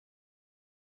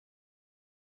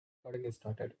Recording is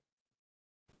started.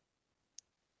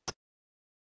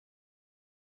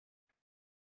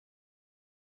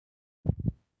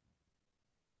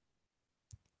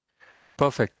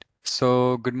 Perfect.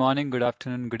 So, good morning, good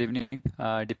afternoon, good evening,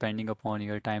 depending upon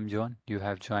your time zone. You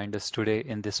have joined us today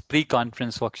in this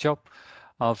pre-conference workshop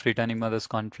of Returning Mothers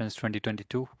Conference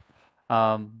 2022.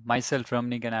 Myself,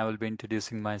 Ramnik, and I will be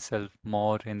introducing myself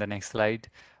more in the next slide.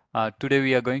 Today,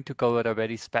 we are going to cover a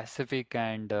very specific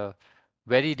and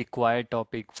very required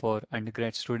topic for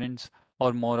undergrad students,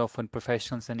 or more often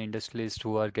professionals and industrialists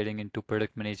who are getting into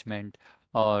product management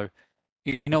or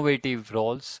innovative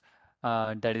roles,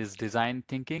 that is design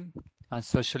thinking,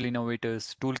 social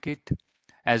innovators toolkit.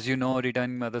 As you know,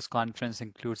 Returning Mothers Conference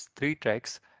includes three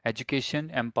tracks: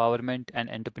 education, empowerment, and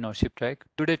entrepreneurship track.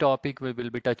 Today topic we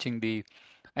will be touching the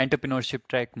entrepreneurship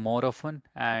track more often,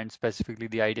 and specifically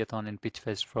the Ideathon and Pitch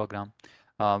Fest program,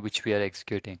 which we are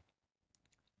executing.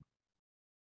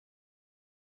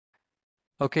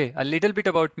 Okay, a little bit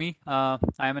about me. I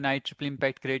am an IEEE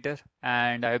Impact Creator,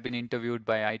 and I have been interviewed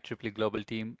by IEEE Global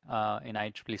Team in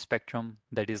IEEE Spectrum,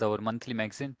 that is our monthly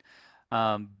magazine.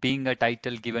 Being a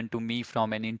title given to me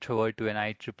from an introvert to an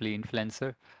IEEE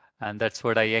influencer, and that's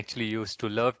what I actually used to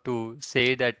love to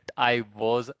say, that I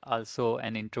was also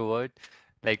an introvert.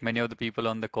 Like many of the people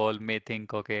on the call may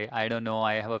think, okay, I don't know,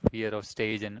 I have a fear of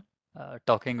stage and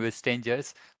talking with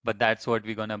strangers, but that's what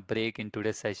we're gonna break in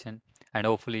today's session, and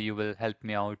hopefully you will help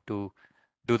me out to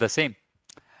do the same.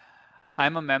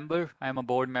 I'm a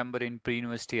board member in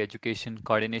Pre-University Education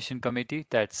Coordination Committee.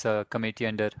 That's a committee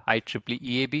under IEEE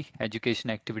EAB, Education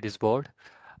Activities Board.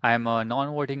 I'm a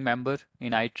non-voting member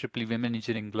in IEEE Women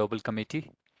Engineering Global Committee.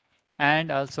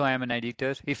 And also I am an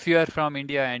editor. If you are from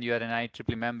India and you are an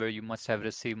IEEE member, you must have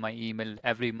received my email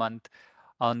every month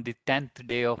on the 10th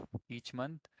day of each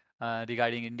month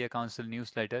regarding India Council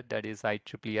newsletter, that is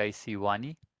IEEE IC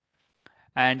Wani.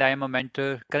 And I am a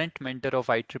mentor, current mentor of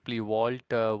IEEE Vault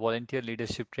Volunteer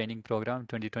Leadership Training Program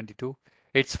 2022.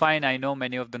 It's fine. I know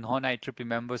many of the non-IEEE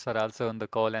members are also on the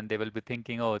call, and they will be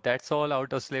thinking, oh, that's all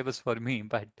out of syllabus for me.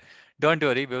 But don't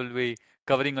worry, we will be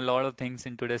covering a lot of things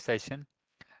in today's session.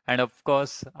 And of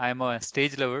course, I'm a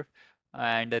stage lover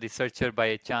and a researcher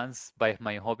by chance, by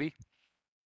my hobby.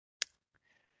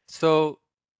 So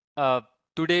uh,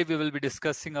 today we will be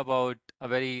discussing about a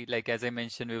very, like as I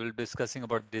mentioned, we will be discussing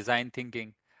about design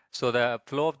thinking. So the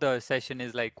flow of the session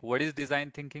is like, what is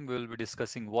design thinking? We will be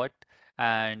discussing what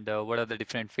and what are the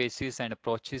different phases and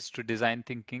approaches to design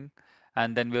thinking.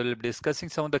 And then we will be discussing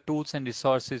some of the tools and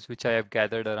resources which I have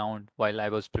gathered around while I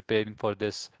was preparing for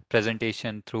this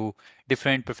presentation through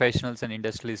different professionals and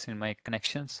industrialists in my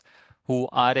connections who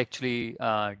are actually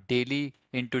daily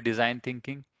into design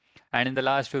thinking. And in the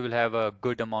last, we will have a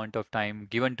good amount of time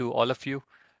given to all of you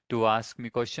to ask me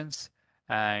questions,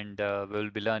 and we'll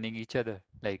be learning each other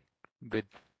like with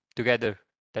together.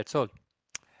 That's all.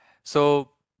 So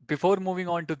before moving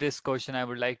on to this question, I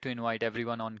would like to invite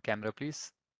everyone on camera,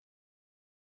 please.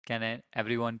 Can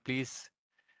everyone please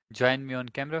join me on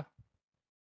camera?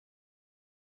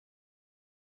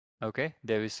 Okay,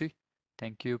 there we see.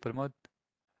 Thank you, Pramod.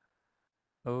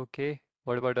 Okay,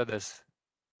 what about others?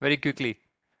 Very quickly.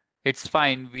 It's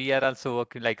fine. We are also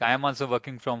working, like I am also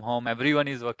working from home. Everyone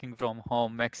is working from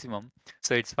home maximum.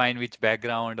 So it's fine which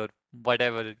background or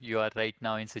whatever you are right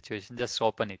now in situation, just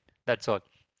open it. That's all.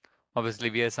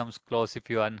 Obviously, wear some clothes if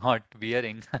you are not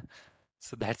wearing.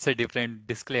 So that's a different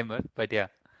disclaimer. But yeah.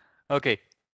 Okay.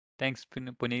 Thanks,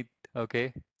 Puneet.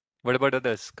 Okay. What about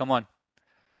others? Come on.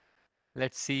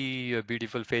 Let's see your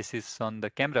beautiful faces on the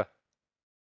camera.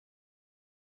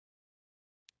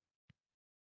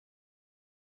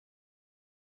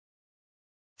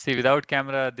 See, without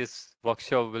camera, this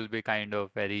workshop will be kind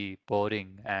of very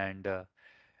boring, and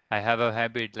I have a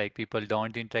habit like people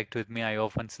don't interact with me. I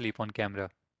often sleep on camera.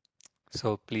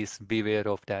 So please beware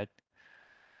of that.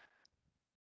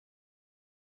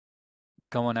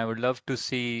 Come on, I would love to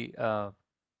see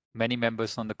many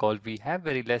members on the call. We have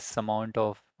very less amount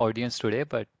of audience today,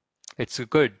 but it's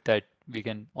good that we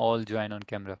can all join on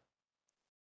camera.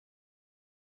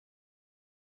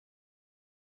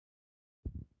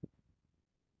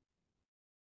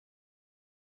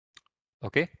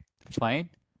 Okay, fine.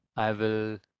 I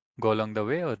will go along the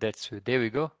way. Oh, there we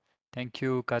go. Thank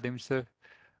you, Kadim sir.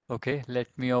 Okay,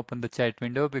 let me open the chat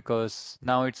window because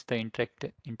now it's the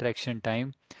interaction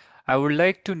time. I would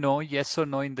like to know, yes or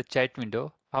no, in the chat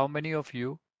window, are,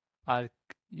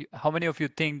 how many of you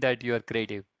think that you are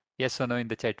creative? Yes or no in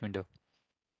the chat window?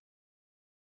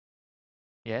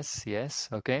 Yes, yes,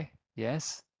 okay,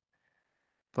 yes,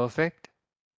 perfect,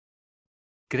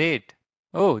 great.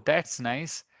 Oh, that's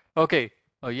nice. Okay,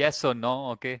 Oh, yes or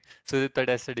no? Okay. So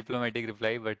that's a diplomatic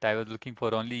reply, but I was looking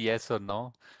for only yes or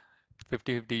no.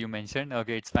 50-50 you mentioned.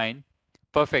 Okay, it's fine.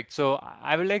 Perfect. So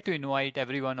I would like to invite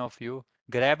every one of you,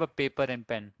 grab a paper and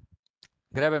pen.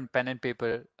 Grab a pen and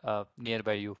paper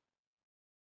nearby you.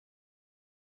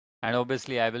 And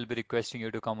obviously, I will be requesting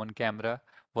you to come on camera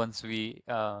once we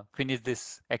finish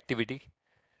this activity.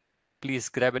 Please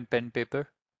grab a pen paper.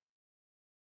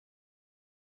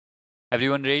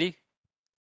 Everyone ready?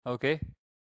 Okay.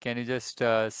 Can you just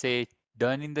say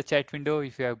done in the chat window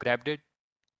if you have grabbed it?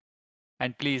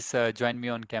 And please join me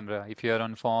on camera. If you are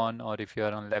on phone or if you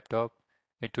are on laptop,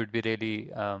 it would be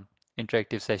really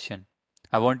interactive session.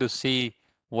 I want to see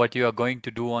what you are going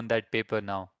to do on that paper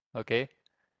now. Okay.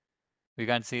 We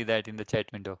can't see that in the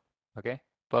chat window. Okay.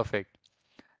 Perfect.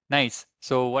 Nice.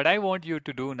 So what I want you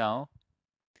to do now,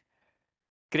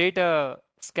 create a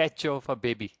sketch of a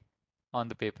baby on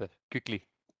the paper quickly.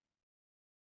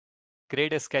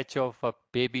 Create a sketch of a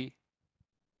baby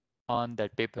on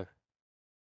that paper.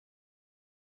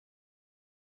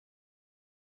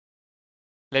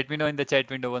 Let me know in the chat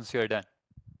window once you are done.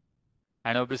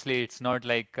 And obviously, it's not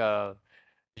like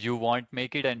you won't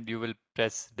make it and you will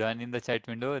press done in the chat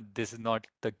window. This is not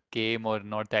the game or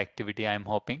not the activity I'm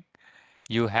hoping.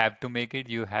 You have to make it.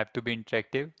 You have to be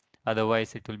interactive.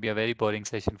 Otherwise, it will be a very boring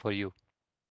session for you.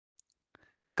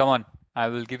 Come on. I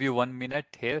will give you 1 minute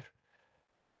here.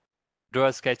 Draw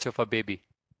a sketch of a baby.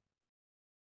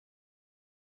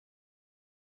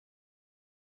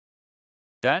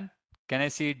 Done? Can I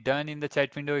see it done in the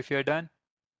chat window if you're done?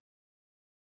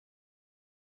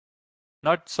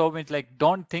 Not so much like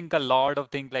don't think a lot of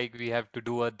things like we have to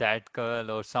do a that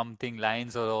curl or something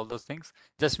lines or all those things.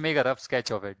 Just make a rough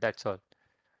sketch of it. That's all.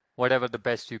 Whatever the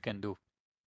best you can do.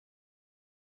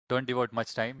 Don't devote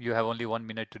much time. You have only 1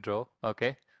 minute to draw.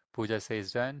 Okay. Pooja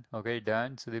says done. Okay,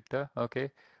 done. Sudipta.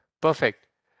 Okay. Perfect.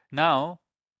 Now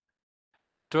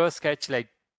draw a sketch like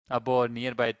above or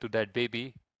nearby to that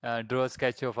baby. Draw a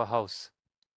sketch of a house.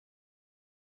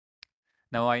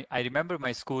 Now, I remember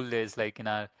my school days, like in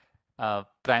our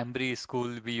primary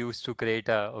school, we used to create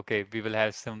okay, we will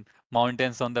have some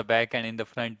mountains on the back, and in the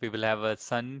front, we will have a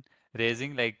sun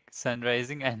raising, like sun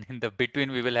rising, and in the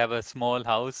between, we will have a small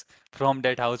house. From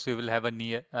that house, we will have a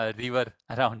near river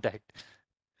around that.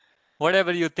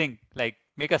 Whatever you think, like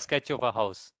make a sketch of a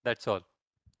house. That's all.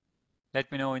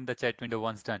 Let me know in the chat window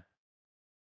once done.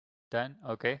 Done?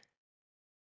 Okay.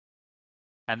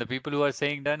 And the people who are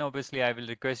saying done, obviously, I will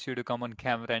request you to come on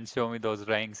camera and show me those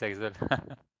drawings as well.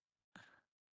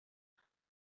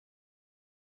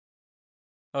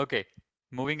 Okay,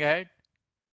 moving ahead.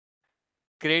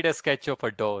 Create a sketch of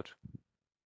a door.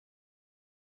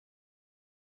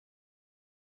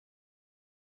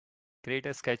 Create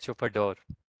a sketch of a door.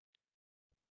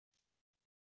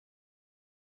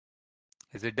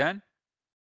 Is it done?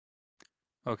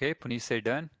 Okay, Punish said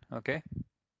done. Okay.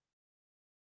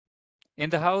 In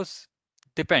the house,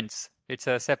 depends. It's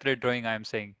a separate drawing, I am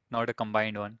saying, not a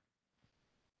combined one.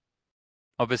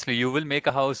 Obviously, you will make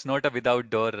a house, not a without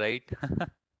door, right?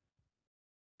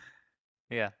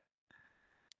 Yeah,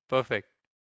 perfect.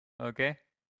 Okay.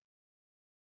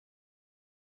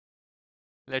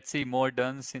 Let's see more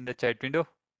dones in the chat window.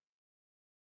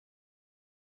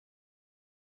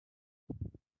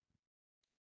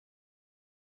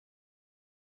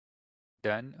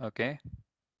 Done. Okay.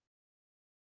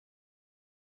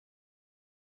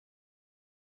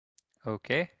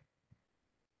 Okay.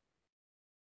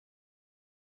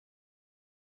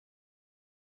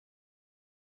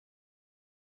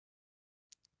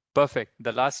 Perfect.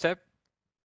 The last step,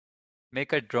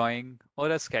 make a drawing or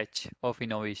a sketch of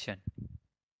innovation.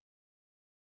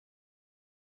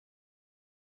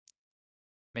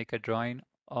 Make a drawing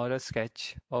or a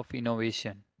sketch of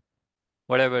innovation.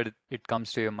 Whatever it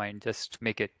comes to your mind, just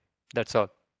make it. That's all.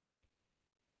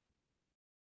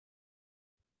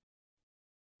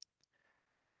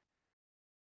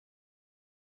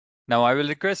 Now I will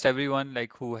request everyone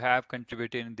like who have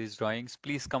contributed in these drawings,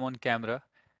 please come on camera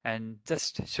and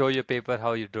just show your paper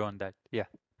how you drawn that. Yeah,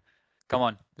 come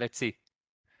on, let's see.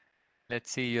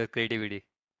 Let's see your creativity.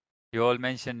 You all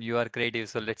mentioned you are creative,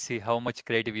 so let's see how much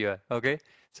creative you are. Okay,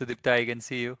 Sudipta, I can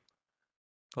see you.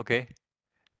 Okay,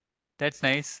 that's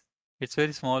nice. It's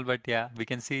very small, but yeah, we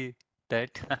can see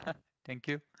that. Thank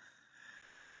you.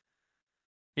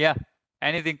 Yeah,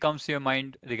 anything comes to your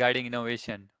mind regarding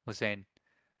innovation, Hussein?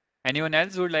 Anyone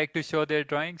else would like to show their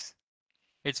drawings?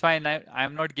 It's fine.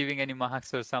 I'm not giving any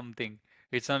marks or something.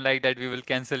 It's not like that we will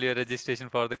cancel your registration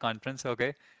for the conference.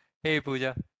 Okay. Hey,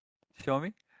 Pooja, show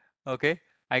me. Okay.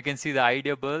 I can see the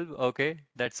idea bulb. Okay.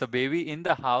 That's a baby in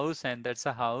the house and that's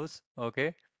a house.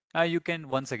 Okay. You can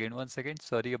once again.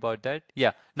 Sorry about that.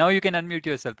 Yeah, now you can unmute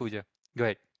yourself, Pooja. Go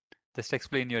ahead. Just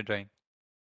explain your drawing.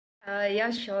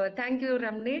 Yeah, sure. Thank you,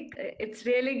 Ramnik. It's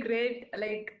really great,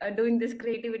 like doing this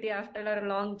creativity after a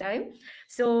long time.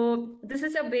 So this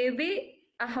is a baby,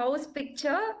 a house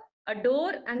picture, a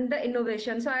door, and the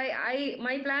innovation. So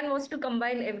my plan was to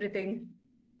combine everything.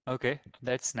 Okay,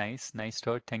 that's nice. Nice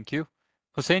thought. Thank you.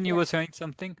 Hussein, you Yeah. were saying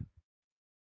something?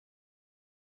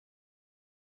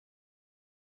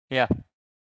 Yeah.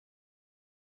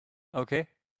 Okay.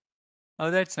 Oh,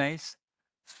 that's nice.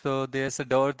 So there's a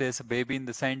door, there's a baby in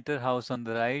the center, house on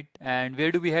the right. And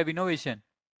where do we have innovation?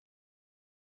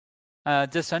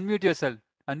 Just unmute yourself.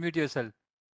 Unmute yourself.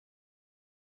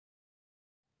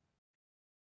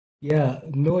 Yeah,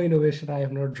 no innovation. I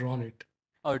have not drawn it.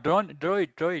 Oh, draw it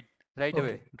right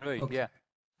away. Okay, Draw it. okay. Yeah.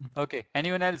 Okay.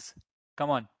 Anyone else?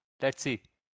 Come on. Let's see.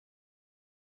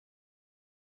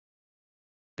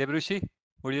 Debrushi,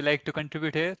 would you like to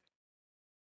contribute here?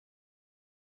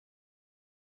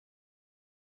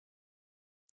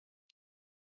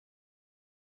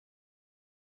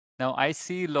 Now I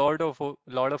see lot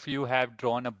of you have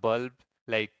drawn a bulb,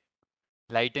 like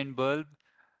light and bulb,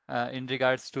 in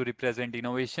regards to represent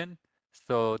innovation.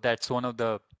 So that's one of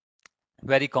the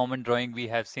very common drawing we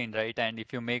have seen, right? And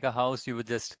if you make a house, you would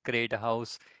just create a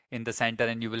house in the center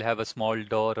and you will have a small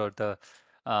door or the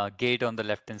gate on the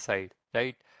left hand side,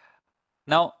 right?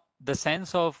 Now, the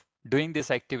sense of doing this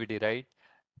activity, right,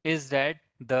 is that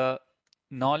the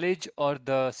knowledge or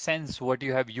the sense what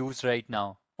you have used right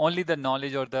now, only the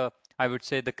knowledge or the, I would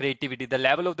say, the creativity, the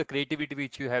level of the creativity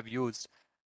which you have used,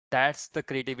 that's the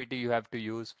creativity you have to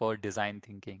use for design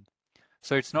thinking.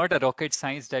 So it's not a rocket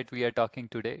science that we are talking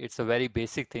today. It's a very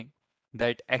basic thing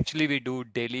that actually we do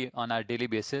daily on our daily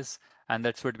basis, and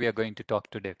that's what we are going to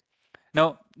talk today.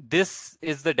 Now, this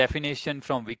is the definition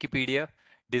from Wikipedia.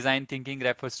 Design thinking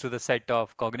refers to the set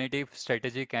of cognitive,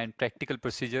 strategic, and practical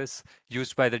procedures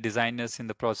used by the designers in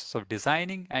the process of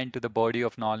designing and to the body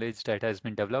of knowledge that has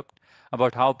been developed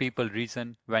about how people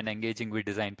reason when engaging with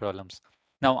design problems.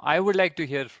 Now, I would like to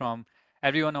hear from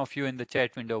every one of you in the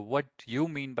chat window what you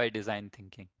mean by design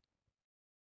thinking.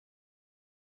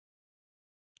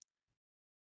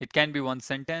 It can be one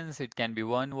sentence, it can be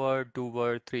one word, two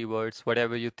word, three words,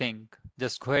 whatever you think.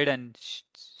 Just go ahead and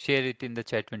share it in the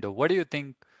chat window. What do you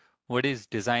think? What is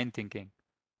design thinking?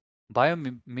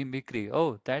 Biomimicry.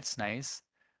 Oh, that's nice.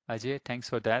 Ajay, thanks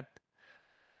for that.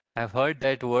 I've heard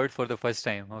that word for the first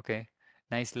time. Okay.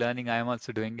 Nice learning. I am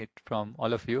also doing it from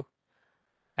all of you.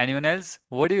 Anyone else?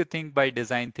 What do you think by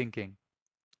design thinking?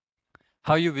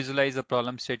 How you visualize a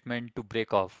problem statement to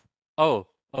break off? Oh,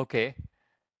 okay.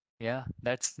 Yeah,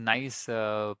 that's nice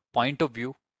point of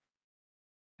view.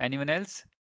 Anyone else?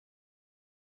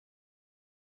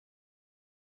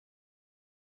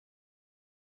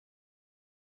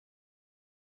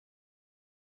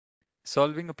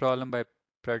 Solving a problem by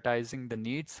prioritizing the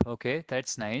needs. Okay,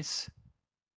 that's nice.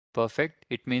 Perfect.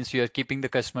 It means you are keeping the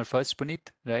customer first, Puneet,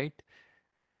 right?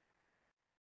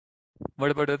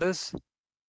 What about others?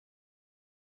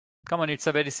 Come on, it's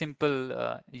a very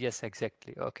simple. Yes,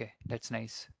 exactly. Okay, that's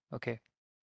nice. Okay.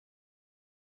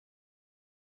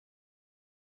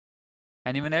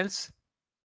 Anyone else?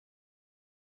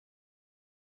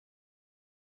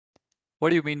 What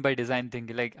do you mean by design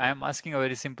thinking? Like, I'm asking a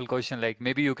very simple question. Like,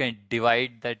 maybe you can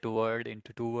divide that word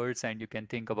into two words and you can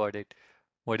think about it,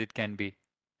 what it can be.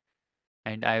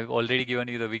 And I've already given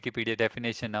you the Wikipedia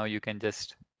definition. Now you can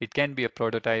just, it can be a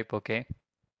prototype. Okay.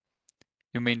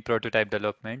 You mean prototype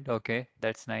development. Okay.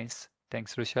 That's nice.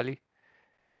 Thanks, Rushali.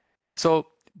 So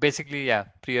basically, yeah,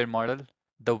 prior model,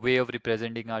 the way of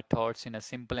representing our thoughts in a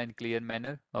simple and clear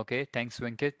manner. Okay. Thanks,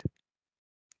 Venkat.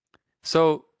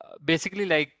 So basically,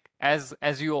 like as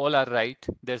you all are right,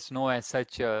 there's no as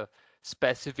such a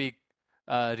specific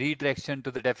redirection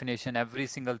to the definition. Every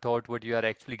single thought what you are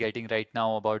actually getting right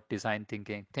now about design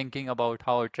thinking, thinking about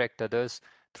how attract others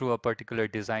through a particular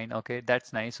design. Okay,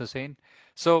 that's nice, Hussein.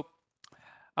 So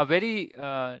a very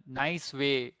nice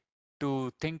way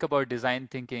to think about design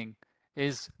thinking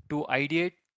is to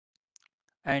ideate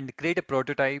and create a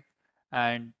prototype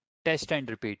and test and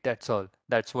repeat. That's all.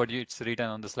 That's what it's written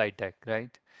on the slide deck, right?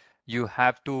 You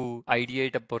have to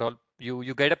ideate a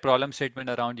you get a problem statement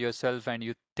around yourself and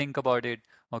you think about it.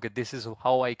 Okay, this is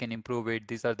how I can improve it.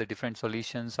 These are the different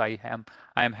solutions I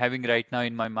am having right now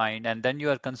in my mind. And then you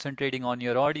are concentrating on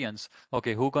your audience.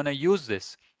 Okay, who gonna use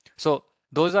this? So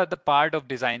those are the part of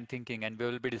design thinking, and we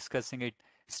will be discussing it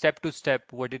step to step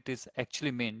what it is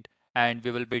actually meant, and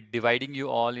we will be dividing you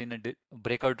all in a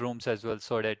breakout rooms as well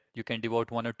so that you can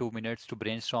devote 1 or 2 minutes to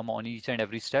brainstorm on each and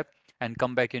every step and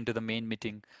come back into the main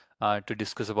meeting to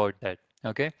discuss about that.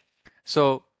 Okay,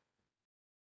 so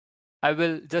I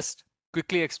will just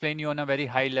quickly explain you on a very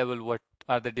high level what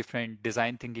are the different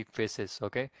design thinking phases.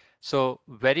 Okay, so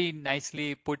very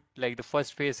nicely put, like the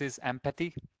first phase is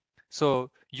empathy.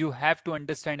 So you have to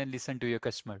understand and listen to your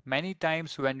customer. Many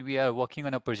times when we are working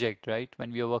on a project, right,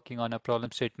 when we are working on a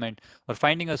problem statement or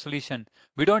finding a solution,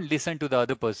 we don't listen to the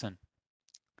other person.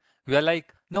 We are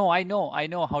like, no, I know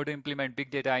how to implement big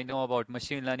data. I know about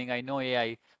machine learning. I know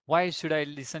AI. Why should I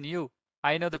listen to you?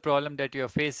 I know the problem that you are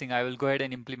facing. I will go ahead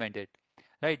and implement it.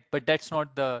 Right. But that's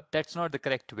not the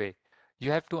correct way. You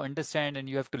have to understand and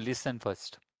you have to listen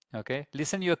first. Okay.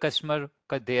 Listen your customer,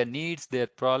 their needs, their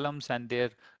problems, and their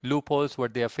loopholes,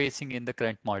 what they are facing in the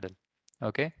current model.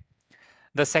 Okay.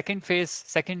 The second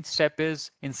step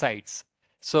is insights.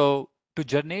 So to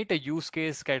generate a use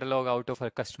case catalog out of a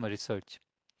customer research.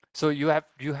 So you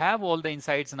have all the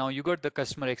insights now. You got the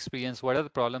customer experience. What are the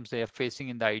problems they are facing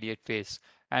in the ideate phase,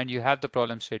 and you have the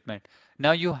problem statement.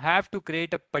 Now you have to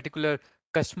create a particular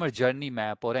customer journey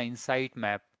map or an insight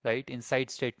map, right? Insight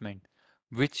statement,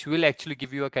 which will actually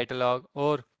give you a catalog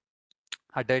or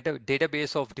a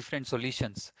database of different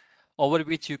solutions over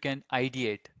which you can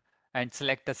ideate and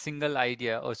select a single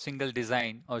idea or single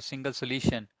design or single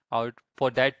solution out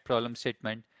for that problem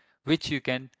statement, which you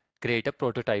can create a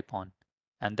prototype on,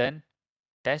 and then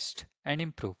test and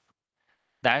improve.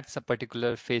 That's a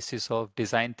particular phases of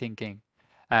design thinking.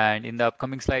 And in the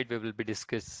upcoming slide, we will be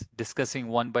discussing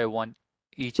one by one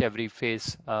each every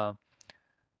phase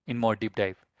in more deep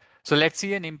dive. So let's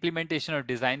see an implementation of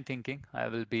design thinking. I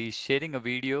will be sharing a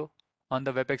video on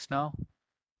the WebEx now.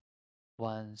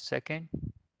 1 second.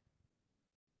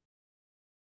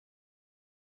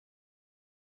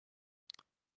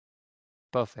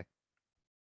 Perfect.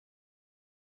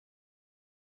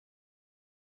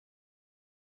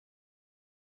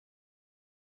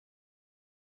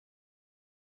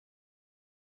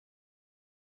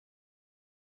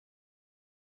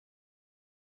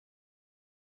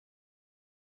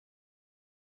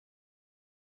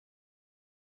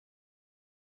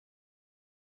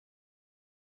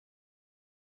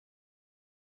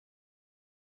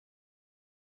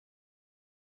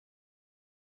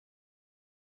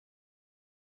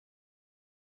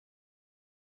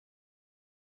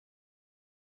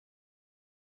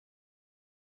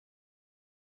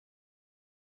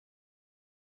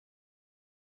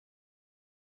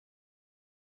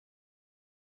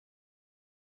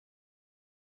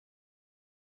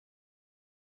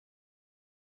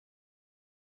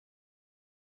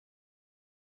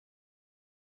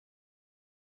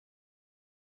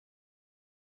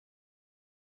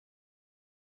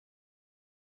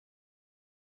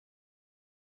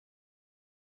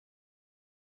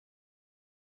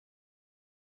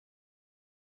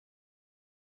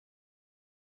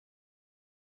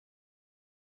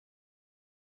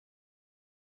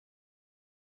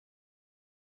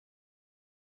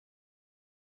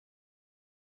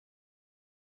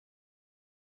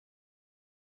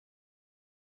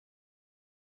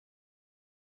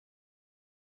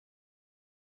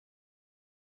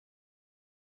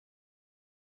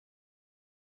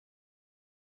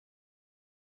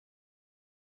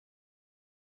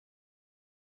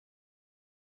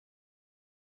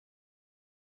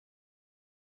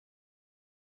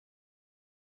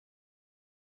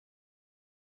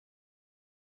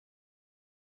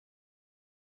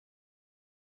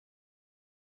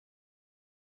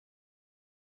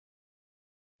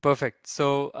 Perfect.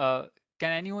 So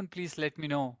can anyone please let me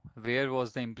know where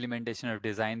was the implementation of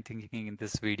design thinking in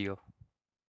this video?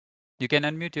 You can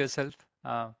unmute yourself.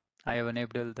 I have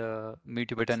enabled the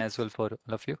mute button as well for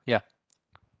all of you. Yeah,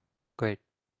 go ahead.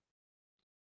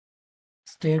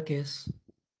 Staircase.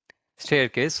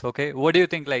 Staircase. Okay. What do you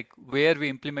think, like where we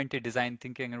implemented design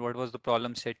thinking and what was the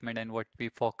problem statement and what we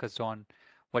focused on?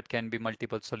 What can be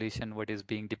multiple solution? What is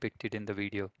being depicted in the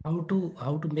video? How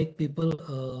to make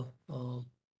people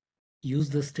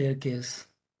use the staircase.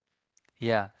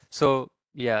 Yeah. So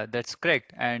yeah, that's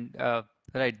correct. And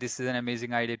right, this is an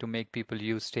amazing idea to make people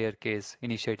use staircase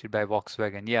initiated by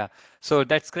Volkswagen. Yeah. So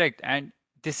that's correct. And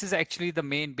this is actually the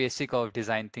main basic of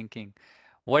design thinking.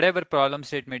 Whatever problem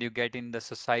statement you get in the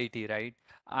society, right?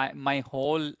 My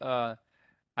whole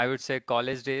I would say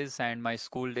college days and my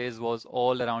school days was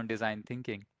all around design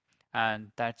thinking.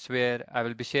 And that's where I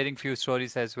will be sharing few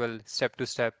stories as well, step to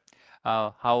step,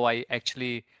 how I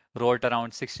actually wrote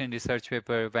around 16 research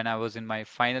paper when I was in my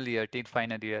final year, till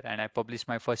final year, and I published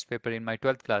my first paper in my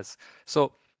 12th class.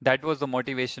 So that was the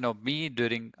motivation of me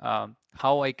during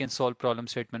how I can solve problem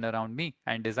statement around me.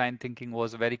 And design thinking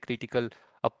was a very critical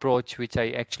approach which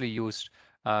I actually used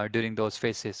during those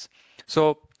phases.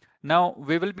 So now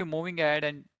we will be moving ahead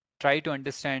and try to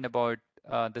understand about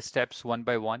the steps one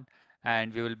by one,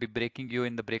 and we will be breaking you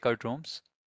in the breakout rooms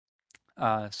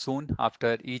soon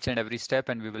after each and every step,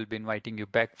 and we will be inviting you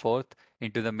back forth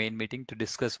into the main meeting to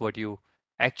discuss what you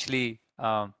actually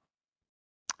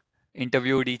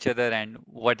interviewed each other and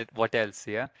what else.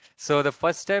 Yeah. So the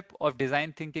first step of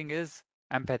design thinking is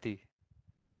empathy.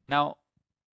 Now,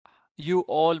 you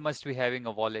all must be having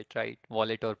a wallet, right?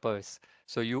 Wallet or purse.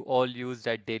 So you all use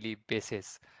that daily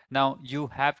basis. Now you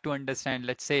have to understand,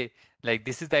 let's say, like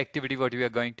this is the activity what we are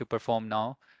going to perform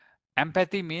now.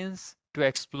 Empathy means to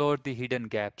explore the hidden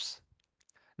gaps.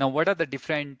 Now, what are the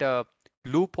different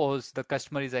loopholes the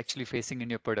customer is actually facing in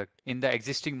your product in the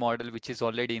existing model, which is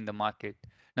already in the market?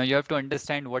 Now, you have to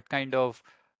understand what kind of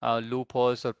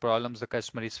loopholes or problems the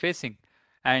customer is facing.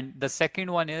 And the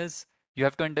second one is you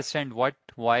have to understand what,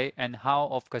 why, and how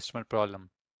of customer problem.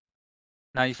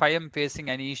 Now, if I am facing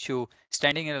any issue,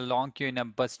 standing in a long queue in a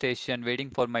bus station, waiting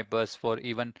for my bus for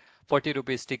even 40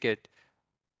 rupees ticket,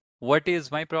 what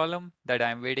is my problem? That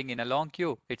I'm waiting in a long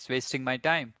queue. It's wasting my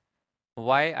time.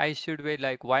 Why I should wait,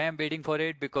 like why I'm waiting for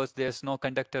it? Because there's no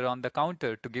conductor on the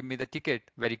counter to give me the ticket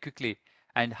very quickly.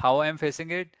 And how I'm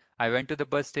facing it, I went to the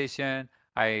bus station,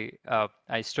 I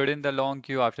stood in the long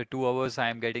queue. After 2 hours I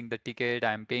am getting the ticket,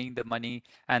 I'm paying the money,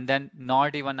 and then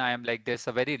not even I am like, there's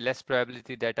a very less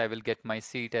probability that I will get my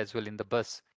seat as well in the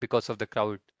bus because of the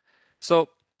crowd. So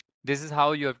this is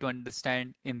how you have to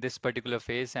understand in this particular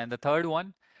phase. And the third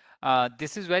one,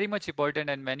 this is very much important,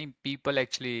 and many people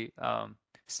actually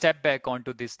step back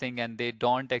onto this thing, and they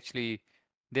don't actually,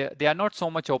 they are not so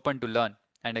much open to learn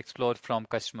and explore from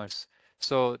customers.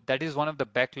 So that is one of the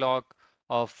backlog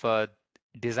of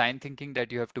design thinking that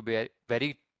you have to be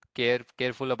very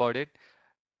careful about it.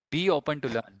 Be open to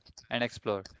learn and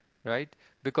explore, right?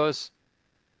 Because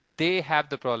they have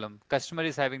the problem, customer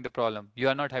is having the problem, you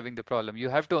are not having the problem. You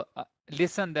have to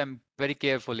listen them very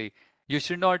carefully. You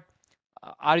should not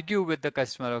argue with the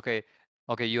customer. Okay,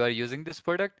 you are using this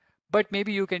product, but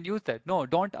maybe you can use that. No,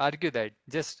 don't argue that.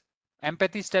 Just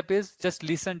empathy step is just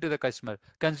listen to the customer,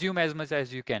 consume as much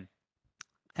as you can,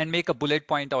 and make a bullet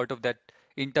point out of that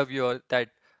interview or that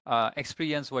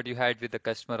experience what you had with the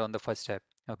customer on the first step.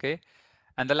 Okay.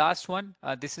 And the last one,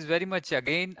 this is very much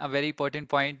again a very important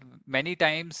point. Many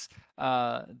times,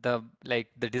 the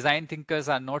design thinkers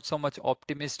are not so much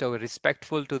optimist or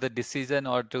respectful to the decision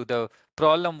or to the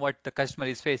problem what the customer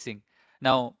is facing.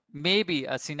 Now, maybe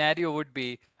a scenario would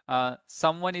be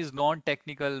someone is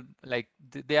non-technical, like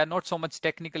they are not so much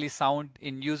technically sound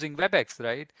in using WebEx,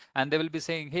 right? And they will be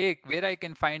saying, "Hey, where I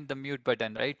can find the mute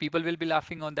button?" Right? People will be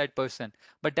laughing on that person,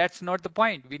 but that's not the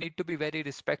point. We need to be very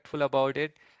respectful about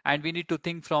it, and we need to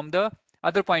think from the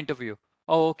other point of view.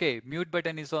 Oh, okay, mute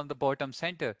button is on the bottom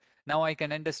center. Now I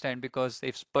can understand, because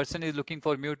if person is looking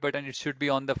for mute button, it should be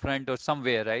on the front or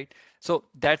somewhere, right? So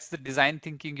that's the design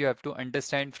thinking you have to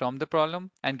understand from the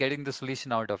problem and getting the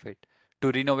solution out of it to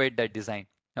renovate that design.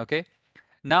 Okay.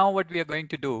 Now what we are going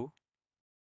to do,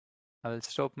 I will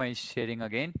stop my sharing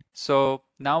again. So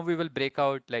now we will break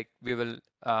out, like we will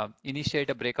initiate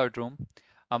a breakout room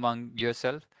among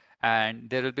yourself,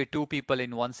 and there will be two people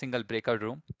in one single breakout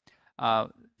room. Uh,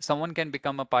 Someone can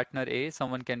become a partner A,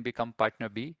 someone can become partner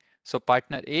B. So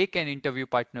partner A can interview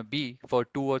partner B for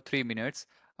 2 or 3 minutes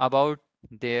about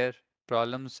their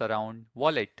problems around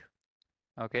wallet.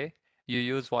 Okay, you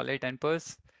use wallet and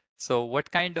purse. So what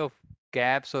kind of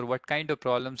gaps or what kind of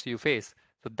problems you face?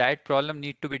 So that problem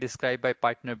need to be described by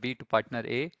partner B to partner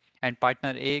A, and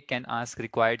partner A can ask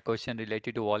required question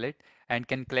related to wallet and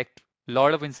can collect a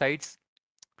lot of insights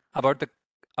about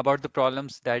the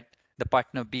problems that the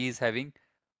partner B is having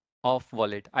of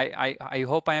wallet. I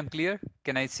hope I am clear.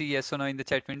 Can I see yes or no in the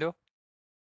chat window?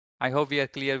 I hope we are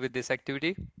clear with this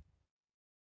activity.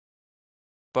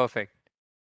 Perfect.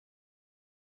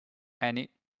 Any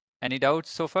doubts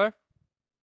so far?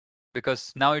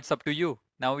 Because now it's up to you.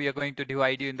 Now we are going to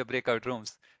divide you in the breakout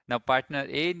rooms. Now partner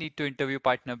A need to interview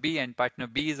partner B, and partner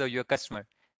B is your customer.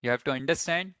 You have to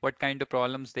understand what kind of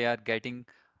problems they are getting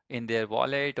in their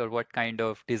wallet, or what kind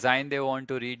of design they want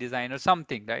to redesign or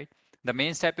something, right? The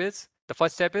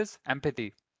first step is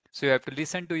empathy. So you have to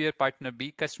listen to your partner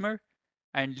B customer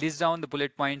and list down the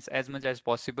bullet points as much as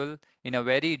possible in a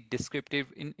very descriptive,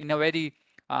 in a very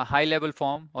high level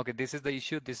form. Okay, this is the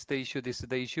issue, this is the issue, this is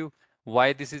the issue,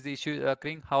 why this is the issue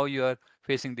occurring, how you are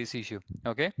facing this issue.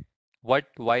 Okay, what,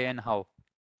 why, and how.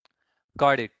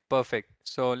 Got it. Perfect.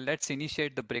 So let's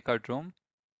initiate the breakout room.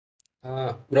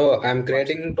 Bro, I'm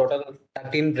creating total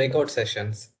 13 breakout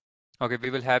sessions. Okay,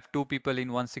 we will have two people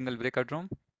in one single breakout room.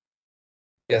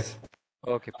 Yes.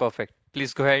 Okay, perfect.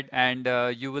 Please go ahead, and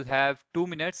you will have 2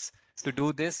 minutes to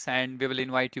do this, and we will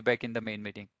invite you back in the main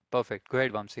meeting. perfect. Go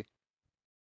ahead, Vamsi.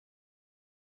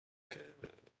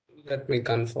 Let me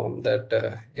confirm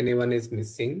that anyone is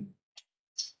missing.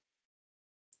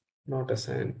 Not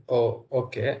assigned. Oh,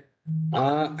 okay.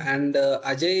 And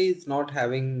Ajay is not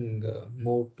having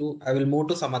moved to. I will move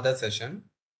to some other session.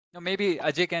 No, maybe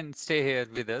Ajay can stay here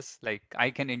with us. Like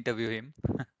I can interview him.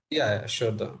 Yeah,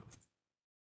 sure.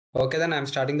 Okay, then I'm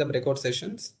starting the breakout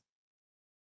sessions.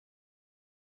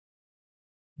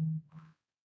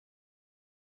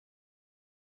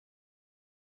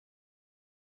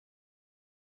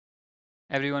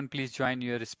 Everyone, please join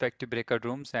your respective breakout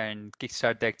rooms and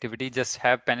kickstart the activity. Just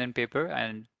have pen and paper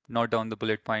and note down the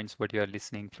bullet points what you are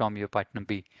listening from your partner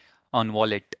B on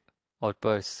wallet or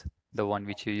purse, the one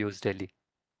which you use daily.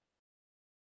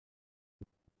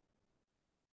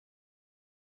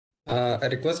 I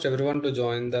request everyone to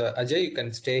join the Ajay. You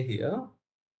can stay here.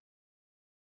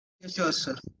 Yes, sure,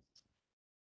 sir.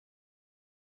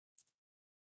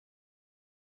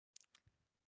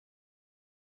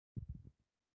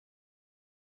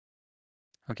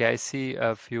 Okay, I see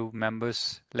a few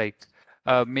members like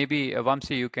maybe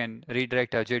Vamsi, you can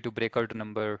redirect Ajay to breakout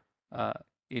number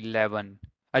 11.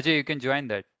 Ajay, you can join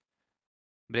that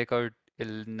breakout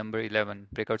number 11,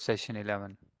 breakout session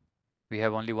 11. We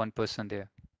have only one person there.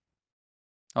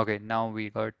 Okay, now we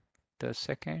got the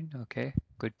second. Okay,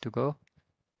 good to go.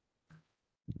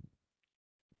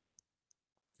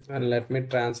 And let me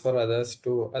transfer others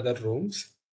to other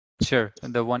rooms. Sure,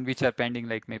 the one which are pending,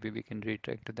 like maybe we can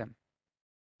redirect to them.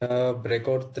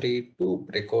 Breakout 3 to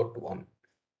breakout 1.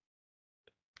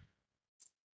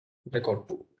 Breakout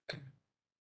 2. Okay.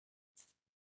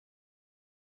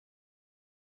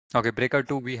 Okay, breakout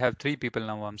 2, we have 3 people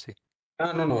now, Vamsi.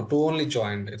 No, 2 only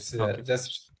joined. It's Okay.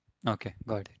 just. Okay,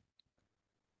 got it.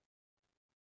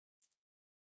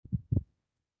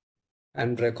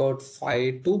 And breakout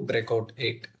 5 to breakout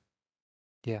 8.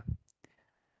 Yeah.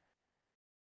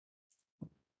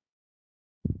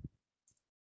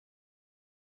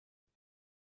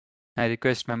 I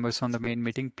request members on the main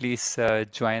meeting, please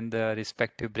join the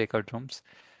respective breakout rooms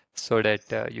so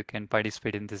that you can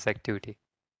participate in this activity.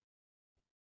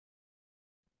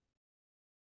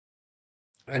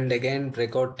 And again,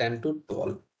 breakout 10 to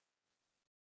 12.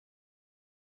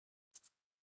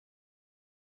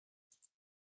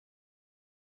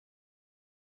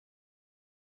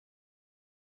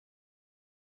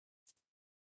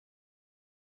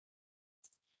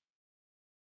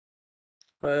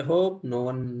 I hope no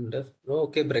one does. Oh,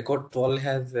 okay, breakout 12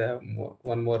 has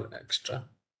one more extra.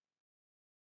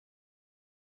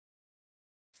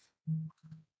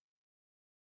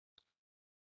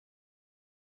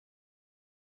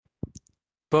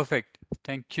 Perfect.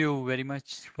 Thank you very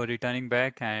much for returning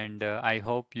back, and I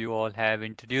hope you all have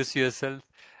introduced yourself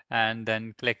and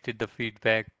then collected the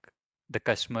feedback, the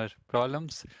customer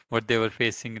problems, what they were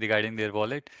facing regarding their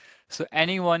wallet. So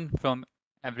anyone from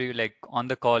every like on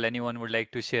the call, anyone would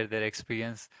like to share their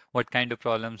experience, what kind of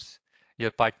problems your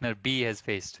partner B has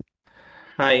faced?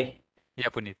 Hi. Yeah,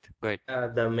 Puneet, go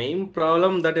ahead. The main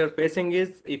problem that you're facing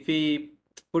is if we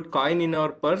put coin in our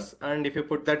purse and if you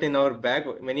put that in our bag,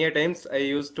 many a times I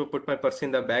used to put my purse in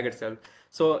the bag itself.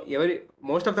 So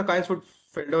most of the coins would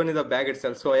fall down in the bag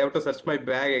itself. So I have to search my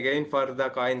bag again for the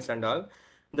coins and all.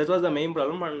 That was the main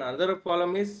problem. And another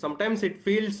problem is sometimes it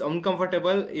feels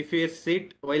uncomfortable if you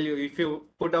sit if you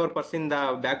put our purse in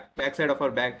the back side of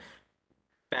our bag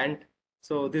pant.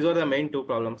 So these were the main two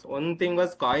problems. One thing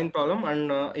was coin problem,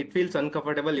 and it feels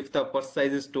uncomfortable if the purse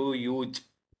size is too huge.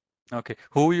 Okay,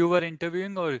 who you were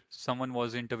interviewing or someone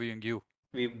was interviewing you?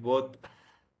 We both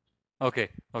Okay,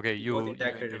 okay, we both you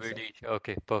interacted interviewed itself. each.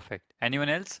 Okay, perfect. Anyone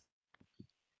else?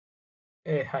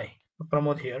 Hey, hi,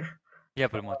 Pramod here. Yeah,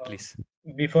 Pramod, Uh, please.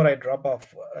 Before I drop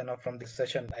off, from this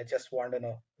session, I just want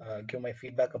to give my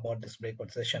feedback about this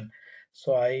breakout session.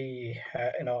 So I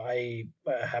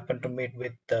happened to meet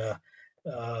with uh,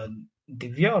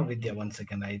 Divya or Vidya once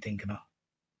again. I think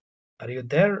are you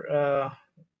there?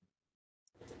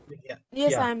 Vidya?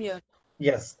 Yes, Yeah. I'm here.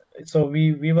 Yes, so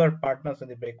we were partners in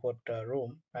the breakout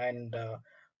room, and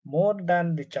more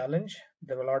than the challenge,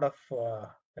 there were a lot of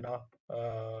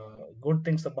good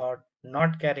things about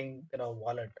not carrying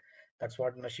wallet. That's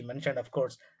what she mentioned. Of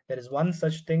course, there is one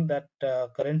such thing that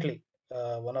currently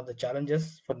one of the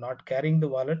challenges for not carrying the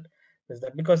wallet is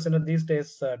that because these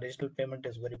days digital payment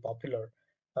is very popular,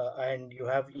 and you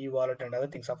have e-wallet and other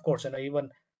things. Of course,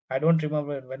 even I don't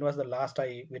remember when was the last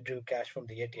I withdrew cash from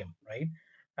the ATM, right?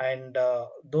 And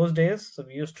those days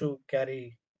we used to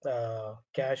carry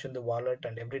cash in the wallet,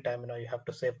 and every time you have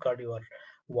to safeguard your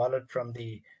wallet from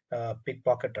the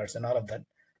pickpocketers and all of that.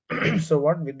 So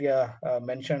what Vidya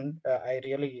mentioned, I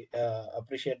really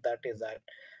appreciate that is that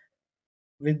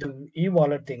with the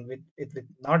e-wallet thing, with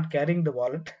not carrying the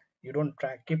wallet, you don't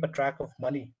keep a track of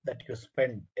money that you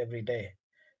spend every day,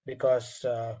 because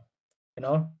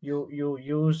you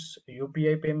use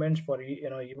UPI payments for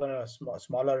even a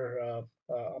smaller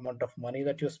amount of money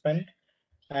that you spend,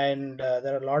 and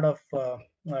there are a lot of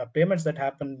payments that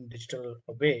happen digital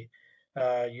way,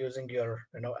 using your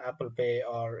Apple Pay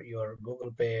or your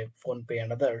Google Pay, Phone Pay,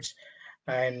 and others.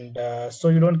 And so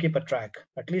you don't keep a track.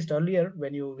 At least earlier,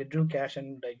 when you withdrew cash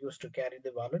and used to carry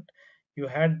the wallet, you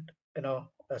had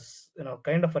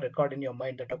kind of a record in your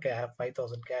mind that, okay, I have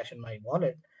 5,000 cash in my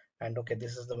wallet, and okay,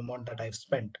 this is the amount that I've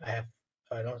spent. I have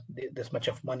this much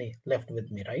of money left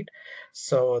with me, right?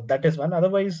 So that is one.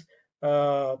 Otherwise,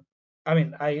 uh, I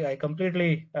mean, I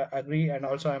completely agree, and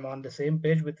also I'm on the same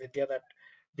page with Vidya that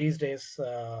these days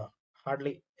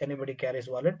hardly anybody carries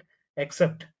wallet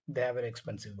except they have an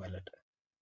expensive wallet.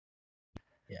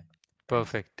 Yeah, thanks.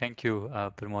 Perfect. Thank you,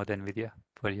 Pramod and Vidya,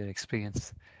 for your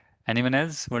experience. Anyone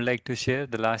else would like to share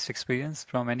the last experience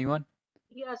from anyone?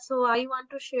 Yeah, so I want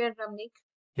to share, Ramnik.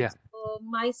 Yeah, So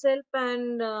myself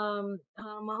and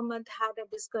Mohammed had a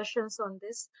discussions on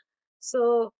this.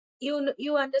 So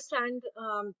you understand,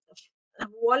 a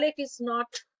wallet is not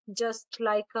just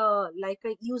like a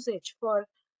usage for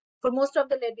most of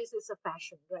the ladies is a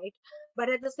fashion, right? But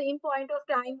at the same point of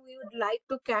time, we would like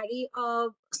to carry a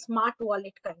smart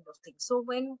wallet kind of thing. So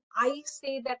when I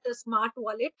say that the smart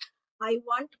wallet, I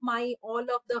want my all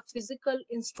of the physical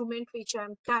instrument which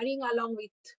I'm carrying along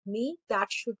with me,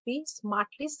 that should be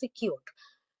smartly secured.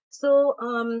 So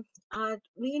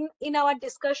in our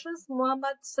discussions,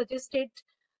 Muhammad suggested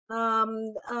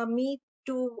me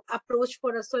to approach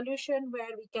for a solution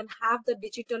where we can have the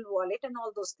digital wallet and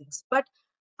all those things. But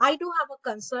I do have a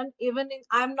concern.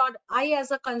 I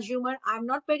as a consumer, I'm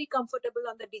not very comfortable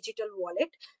on the digital wallet,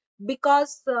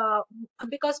 because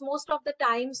most of the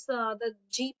times the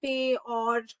GPay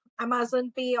or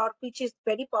Amazon Pay, or which is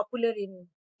very popular in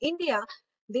India,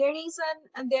 there is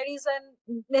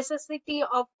an necessity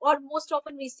of, or most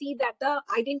often we see that the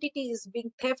identity is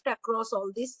being theft across all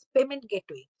these payment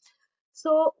gateway.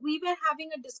 So we were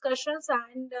having a discussions,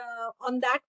 and on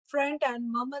that front, and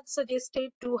Mohammed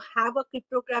suggested to have a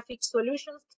cryptographic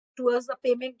solutions towards the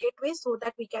payment gateway, so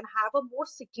that we can have a more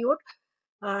secure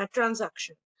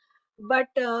transaction. But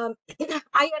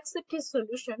I accept his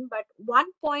solution. But one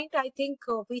point I think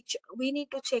which we need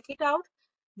to check it out,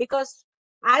 because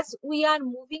as we are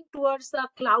moving towards a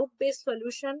cloud-based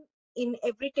solution in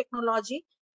every technology,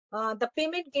 the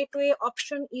payment gateway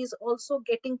option is also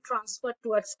getting transferred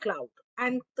towards cloud,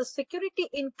 and the security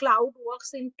in cloud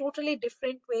works in totally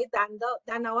different way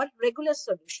than our regular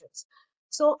solutions.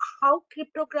 So how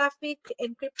cryptographic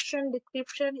encryption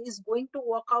decryption is going to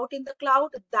work out in the cloud,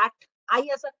 that I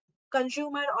as a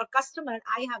consumer or customer,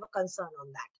 I have a concern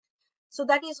on that. So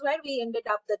that is where we ended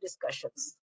up the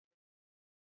discussions.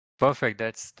 perfect.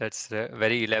 That's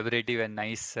very elaborative and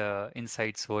nice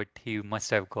insights what he must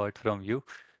have got from you.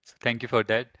 So thank you for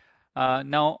that.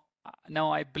 Now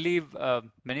I believe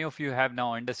many of you have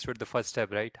now understood the first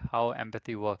step, right? How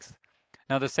empathy works.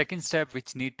 Now the second step,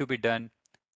 which need to be done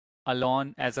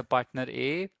alone as a partner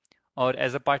A, or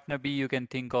as a partner B, you can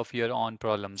think of your own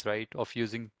problems, right? Of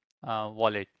using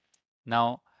wallet.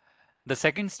 Now, the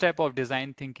second step of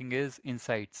design thinking is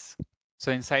insights.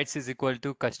 So insights is equal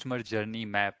to customer journey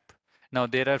map. Now,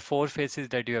 there are four phases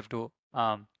that you have to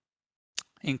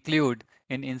include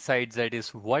in insights. That is,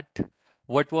 what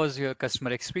was your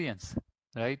customer experience,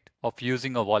 right? Of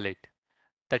using a wallet.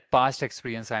 That past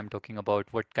experience I'm talking about,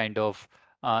 what kind of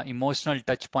emotional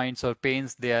touch points or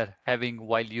pains they are having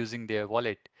while using their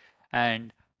wallet,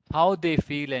 and how they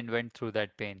feel and went through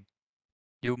that pain.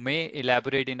 You may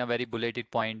elaborate in a very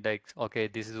bulleted point, like, okay,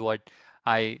 this is what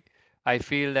I I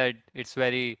feel that it's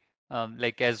very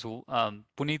like as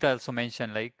Puneet also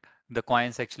mentioned, like the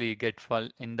coins actually get fall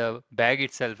in the bag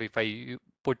itself if I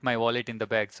put my wallet in the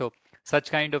bag. So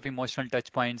such kind of emotional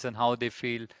touch points and how they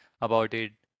feel about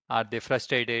it. Are they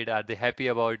frustrated? Are they happy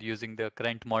about using the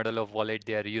current model of wallet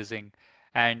they are using?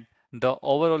 And the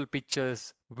overall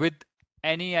pictures with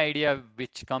any idea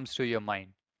which comes to your mind.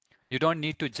 You don't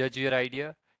need to judge your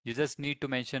idea. You just need to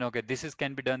mention, okay, this is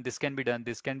can be done, this can be done,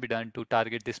 this can be done to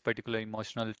target this particular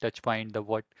emotional touch point, the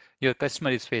what your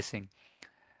customer is facing.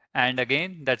 And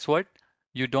again, that's what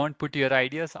you don't put your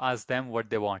ideas, ask them what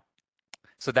they want.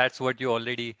 So that's what you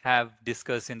already have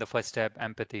discussed in the first step,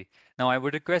 empathy. Now I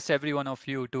would request every one of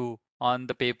you to, on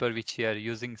the paper which you are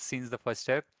using since the first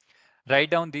step, write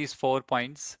down these 4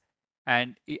 points,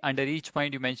 and under each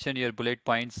point you mention your bullet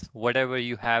points, whatever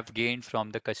you have gained from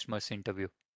the customer's interview.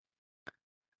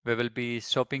 We will be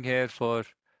stopping here for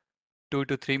 2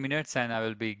 to 3 minutes, and I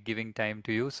will be giving time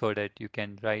to you so that you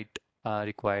can write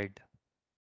required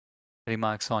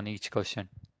remarks on each question.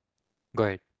 Go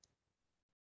ahead.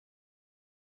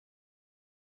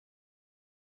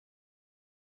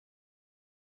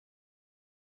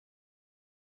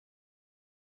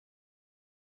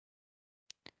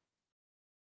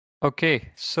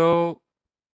 Okay, so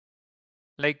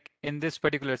like in this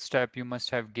particular step, you must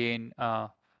have gained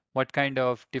what kind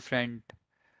of different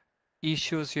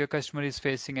issues your customer is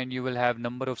facing, and you will have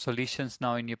number of solutions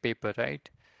now in your paper, right?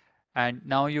 And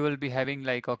now you will be having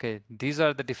like, okay, these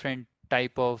are the different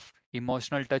type of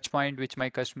emotional touch point which my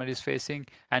customer is facing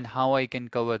and how I can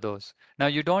cover those. Now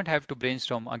you don't have to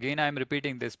brainstorm. Again, I'm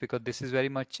repeating this because this is very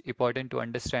much important to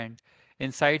understand.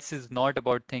 Insights is not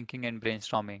about thinking and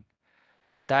brainstorming.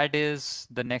 That is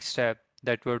the next step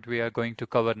that what we are going to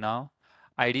cover now.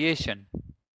 Ideation.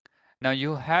 Now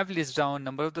you have list down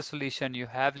number of the solution, you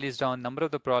have list down number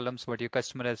of the problems what your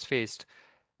customer has faced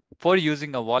for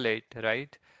using a wallet,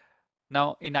 right?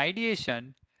 Now in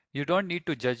ideation, you don't need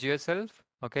to judge yourself,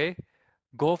 okay?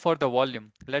 Go for the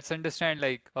volume. Let's understand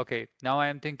like, okay, now I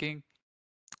am thinking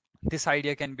this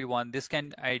idea can be one, this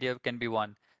can idea can be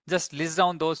one. Just list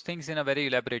down those things in a very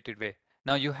elaborated way.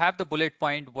 Now you have the bullet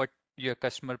point what your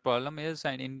customer problem is,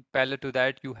 and in parallel to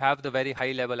that you have the very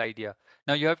high level idea.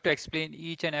 Now you have to explain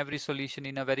each and every solution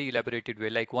in a very elaborated way,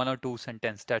 like 1 or 2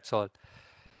 sentences, that's all.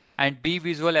 And be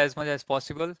visual as much as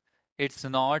possible. It's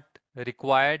not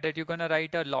required that you're going to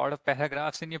write a lot of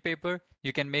paragraphs in your paper.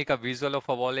 You can make a visual of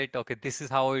a wallet. Okay, this is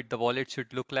how the wallet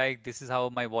should look like. This is how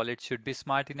my wallet should be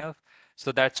smart enough.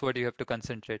 So that's what you have to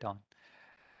concentrate on.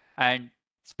 And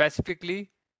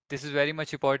specifically, this is very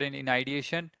much important in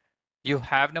ideation. You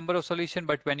have number of solution,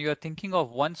 but when you are thinking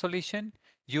of one solution,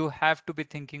 you have to be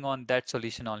thinking on that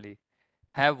solution only.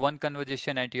 Have one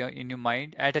conversation at your in your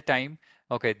mind at a time.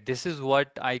 Okay, this is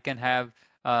what I can have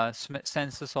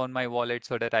sensors on my wallet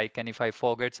so that I can, if I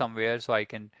forget somewhere, so I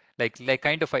can like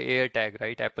kind of a air tag,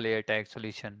 right? Apple air tag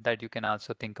solution that you can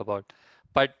also think about.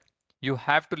 But you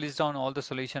have to list down all the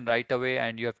solution right away,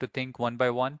 and you have to think one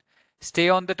by one. Stay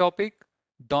on the topic.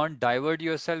 Don't divert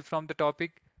yourself from the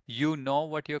topic. You know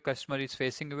what your customer is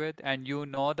facing with, and you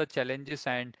know the challenges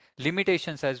and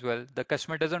limitations as well. The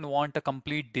customer doesn't want a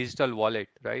complete digital wallet,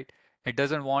 right? It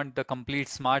doesn't want the complete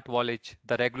smart wallet,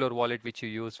 the regular wallet which you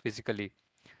use physically.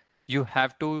 You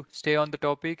have to stay on the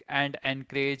topic and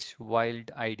encourage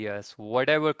wild ideas,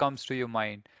 whatever comes to your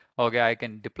mind. Okay, I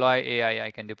can deploy AI,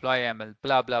 I can deploy ML,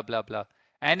 blah, blah, blah, blah.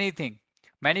 Anything.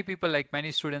 Many people, like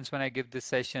many students, when I give this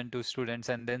session to students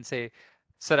and then say,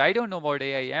 Sir, I don't know about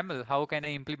AI ML. How can I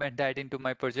implement that into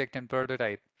my project and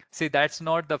prototype? See, that's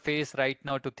not the phase right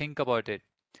now to think about it.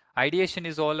 Ideation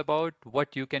is all about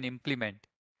what you can implement.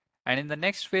 And in the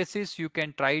next phases, you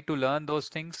can try to learn those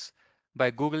things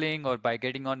by Googling or by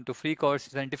getting onto free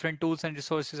courses, and different tools and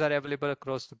resources are available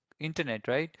across the internet,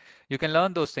 right? You can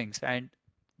learn those things, and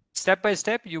step by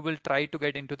step, you will try to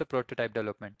get into the prototype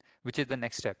development, which is the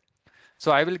next step.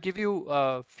 So I will give you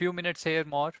a few minutes here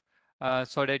more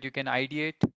so that you can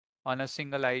ideate on a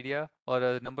single idea or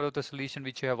a number of the solution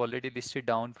which you have already listed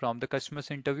down from the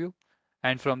customer's interview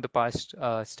and from the past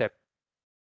step.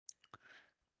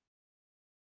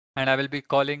 And I will be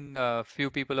calling a few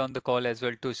people on the call as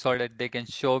well to so that they can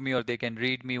show me or they can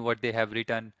read me what they have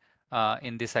written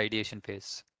in this ideation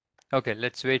phase. Okay,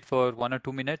 let's wait for 1 or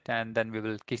 2 minutes and then we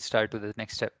will kickstart to the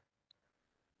next step.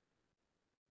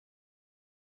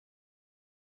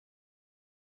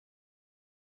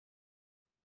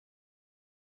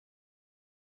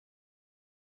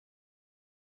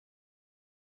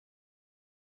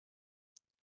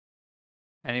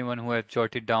 Anyone who have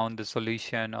jotted down the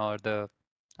solution or the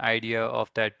idea of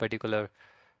that particular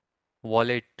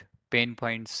wallet pain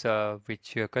points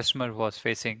which your customer was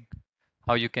facing,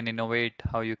 how you can innovate,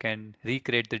 how you can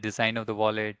recreate the design of the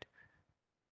wallet.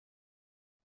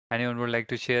 Anyone would like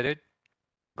to share it?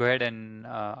 Go ahead and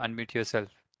unmute yourself.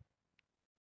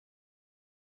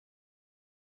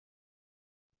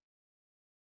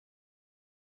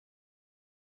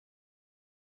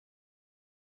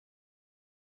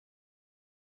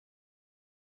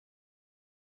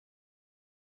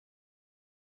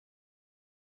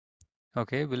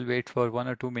 Okay, we'll wait for 1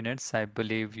 or 2 minutes. I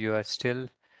believe you are still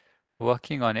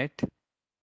working on it.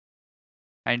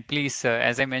 And please,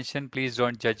 as I mentioned, please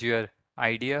don't judge your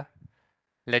idea.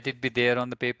 Let it be there on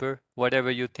the paper. Whatever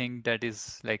you think that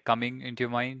is like coming into your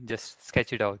mind, just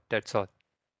sketch it out. That's all.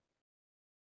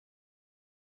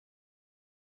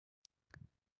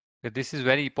 This is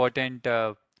very important.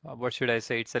 What should I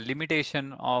say? It's a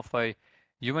limitation of a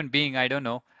human being. I don't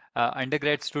know.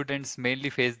 Undergrad students mainly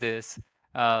face this.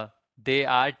 Uh, they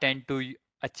are tend to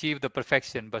achieve the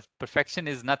perfection, but perfection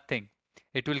is nothing.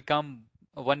 It will come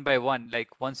one by one. Like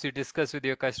once you discuss with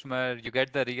your customer, you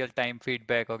get the real time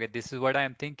feedback. Okay, this is what I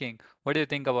am thinking. What do you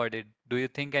think about it? Do you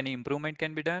think any improvement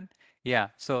can be done? Yeah,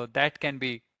 so that can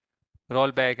be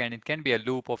rollback and it can be a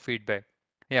loop of feedback.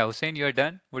 Yeah, Hussein, you're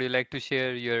done. Would you like to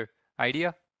share your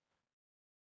idea?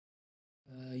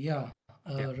 Yeah,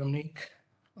 Yeah. Ramnik,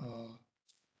 uh,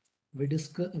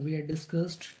 we had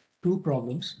discussed two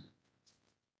problems.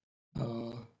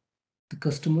 The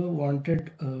customer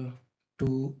wanted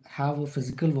to have a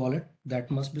physical wallet that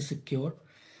must be secure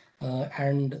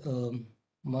and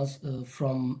must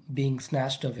from being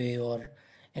snatched away or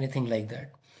anything like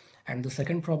that. And the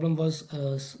second problem was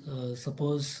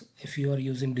suppose if you are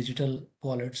using digital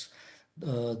wallets,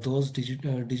 those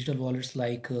digital wallets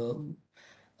like um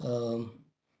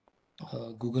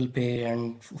Google Pay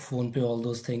and Phone Pay, all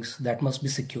those things that must be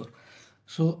secure.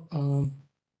 So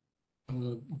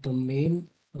the main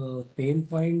pain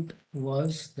point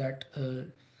was that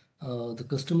the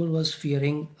customer was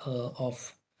fearing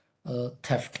of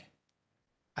theft,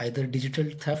 either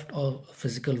digital theft or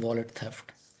physical wallet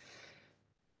theft.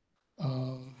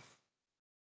 Um,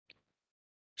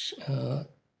 the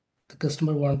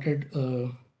customer wanted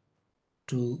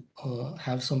to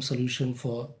have some solution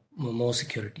for more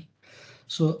security.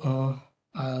 So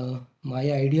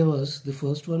my idea was the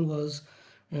first one was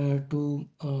to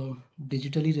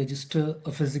digitally register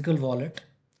a physical wallet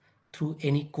through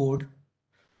any code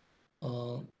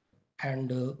uh,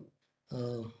 and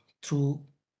through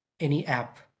any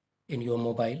app in your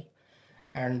mobile.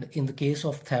 And in the case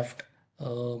of theft,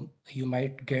 you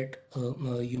might get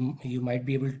you might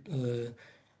be able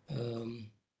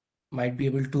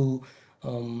to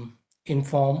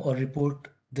inform or report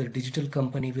the digital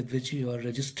company with which you are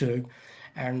registered,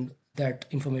 and that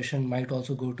information might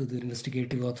also go to the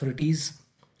investigative authorities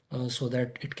so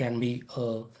that it can be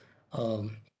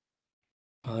um,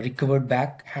 recovered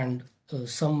back, and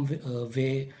some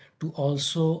way to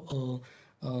also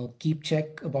keep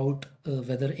check about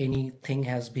whether anything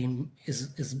has been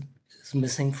is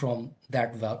missing from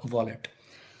that wallet.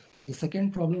 The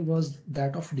second problem was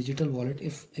that of digital wallet.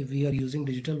 If we are using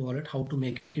digital wallet, how to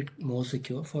make it more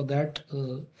secure? For that,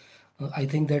 I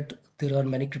think that there are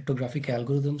many cryptographic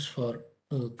algorithms for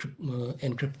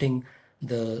encrypting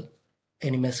the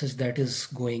any message that is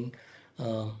going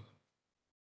uh,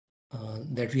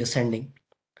 that we are sending.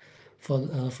 For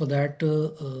that,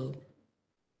 the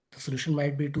solution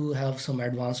might be to have some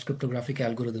advanced cryptographic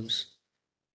algorithms.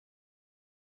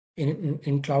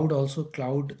 In cloud also,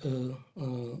 cloud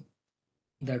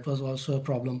that was also a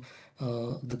problem.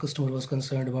 The customer was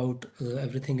concerned about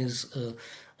everything is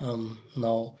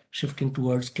now shifting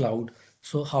towards cloud.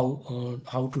 So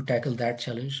how to tackle that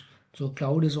challenge? So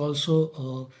cloud is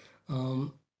also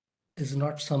is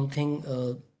not something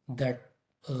that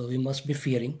we must be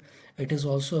fearing. It is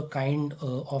also a kind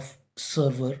of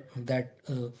server that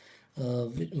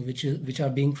which are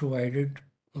being provided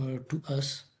to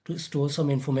us to store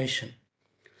some information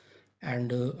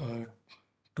and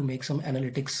to make some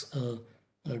analytics,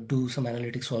 do some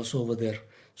analytics also over there.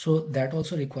 So that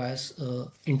also requires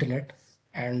internet,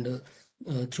 and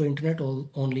through internet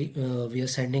only we are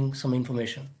sending some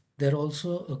information. There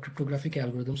also cryptographic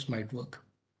algorithms might work.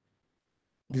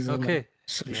 These are my Okay. Yeah.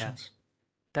 solutions.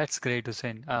 That's great,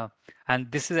 Hussein.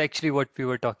 And this is actually what we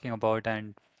were talking about.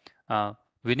 And uh,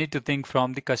 we need to think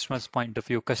from the customer's point of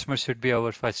view. Customer should be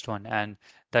our first one. And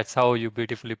that's how you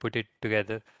beautifully put it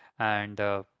together. And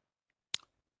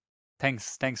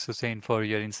thanks, Hussein, for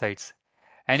your insights.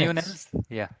 Anyone Thanks. else?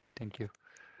 Yeah, thank you.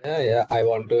 Yeah, I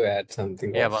want to add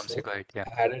something Yeah, Vamsi, also. go ahead. Yeah.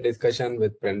 I had a discussion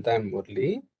with Brenta and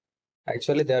Murli.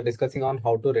 Actually, they are discussing on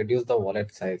how to reduce the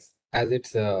wallet size as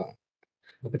it's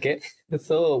okay.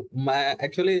 So my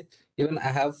actually even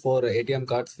I have 4 ATM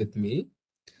cards with me.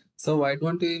 So why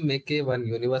don't we make a one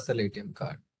universal ATM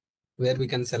card where we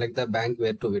can select the bank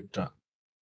where to withdraw?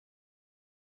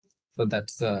 So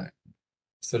that's the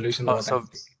solution Oh, what I'm so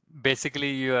thinking.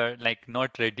 basically you are like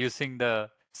not reducing the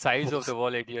size of the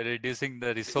wallet, you're reducing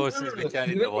the resources No. which are in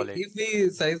Even the wallet. if we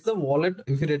size the wallet,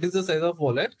 if we reduce the size of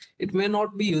wallet, it may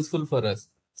not be useful for us.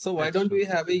 So why That's don't true. we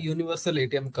have a universal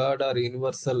ATM card or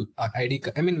universal ID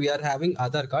card? I mean, we are having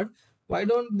Aadhaar card. Why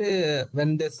don't they,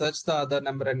 when they search the other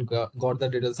number and got the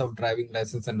details of driving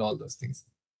license and all those things?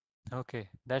 Okay,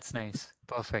 that's nice.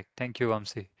 Perfect. Thank you,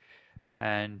 Vamsi.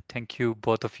 And thank you,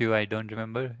 both of you. I don't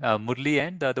remember. Murli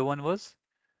and the other one was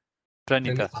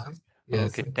Pranita. Pranita?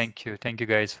 Yes, Okay, yes. thank you. Thank you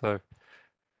guys for,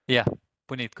 yeah,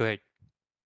 Puneet, go ahead.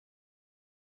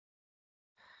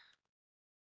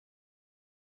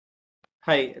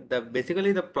 Hi,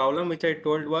 basically the problem which I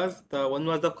told was the one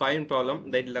was the coin problem,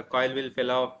 that the coil will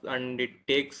fall off and it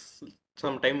takes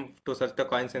some time to search the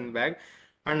coins in bag.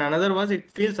 And another was it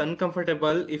feels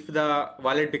uncomfortable if the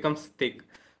wallet becomes thick.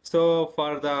 So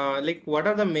for the like, what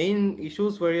are the main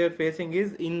issues where you're facing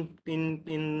is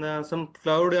in some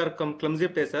cloud or clumsy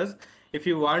places. If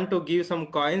you want to give some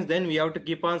coins, then we have to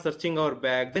keep on searching our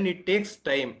bag. Then it takes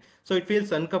time, so it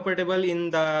feels uncomfortable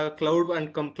in the cloud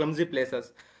and clumsy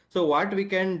places. So what we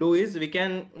can do is we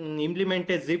can implement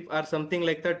a zip or something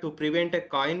like that to prevent a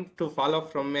coin to fall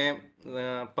off from a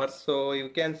purse. So you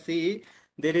can see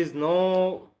there is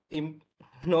no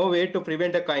way to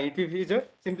prevent a coin. If you feature,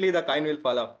 simply the coin will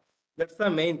fall off. That's the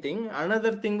main thing.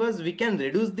 Another thing was we can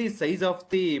reduce the size of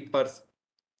the purse.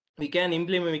 We can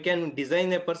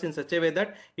design a purse in such a way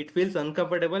that it feels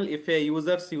uncomfortable if a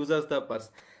user uses the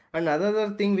purse. And another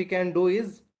thing we can do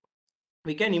is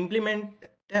we can implement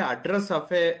the address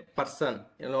of a person,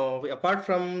 apart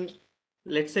from,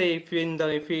 let's say, if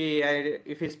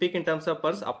we speak in terms of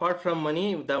purse, apart from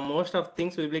money, the most of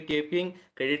things we will be keeping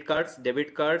credit cards,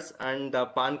 debit cards, and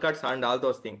pan cards and all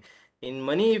those things. In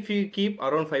money, if you keep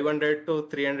around 500 to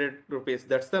 300 rupees,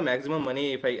 that's the maximum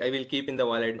money if I will keep in the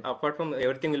wallet. Apart from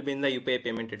everything will be in the UPI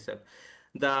payment itself.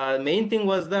 The main thing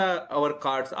was our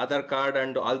cards, Aadhaar card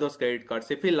and all those credit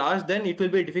cards. If we lost, then it will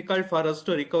be difficult for us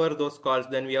to recover those cards.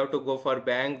 Then we have to go for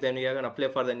bank, then we have to apply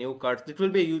for the new cards. It will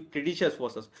be tedious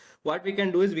process. What we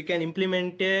can do is we can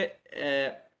implement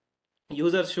a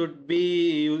user should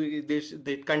be this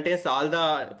it contains all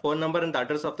the phone number and the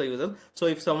address of the user. So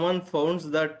if someone phones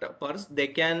that purse, they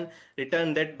can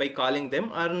return that by calling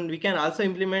them. And we can also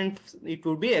implement, it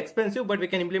would be expensive, but we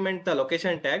can implement the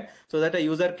location tag so that a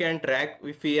user can track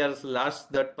if he has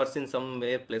lost that person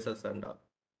somewhere places and all.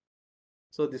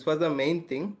 So this was the main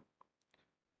thing.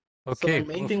 So Okay, and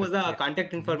main thing was perfect. the Yeah.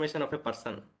 contact Mhm. information of a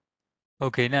person.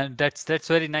 Okay, now that's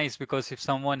very nice because if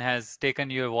someone has taken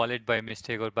your wallet by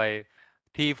mistake or by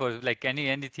thief or like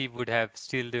any thief would have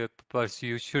steal the purse,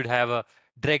 you should have a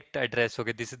direct address.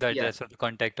 Okay, this is the Yeah. address of the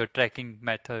contact or tracking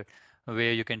method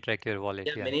where you can track your wallet.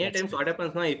 Yeah, Yeah, many a that's times nice. what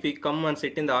happens now, if we come and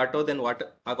sit in the auto, then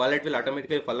what a wallet will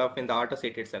automatically fall off in the auto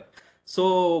seat itself.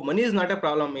 So money is not a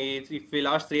problem. If we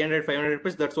lost 300, 500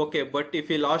 rupees, that's okay. But if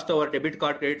we lost our debit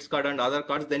card, credit card, and other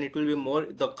cards, then it will be more.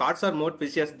 The cards are more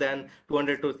precious than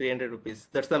 200 to 300 rupees.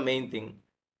 That's the main thing.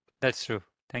 That's true.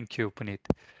 Thank you, Puneet.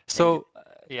 Thank you. So,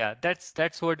 yeah,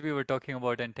 that's what we were talking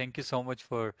about, and thank you so much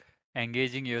for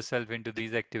engaging yourself into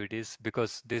these activities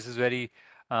because this is very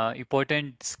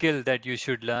important skill that you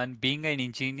should learn. Being an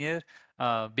engineer,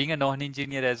 being a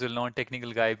non-engineer as well,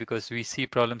 non-technical guy, because we see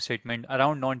problem statement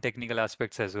around non-technical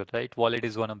aspects as well, right? Wallet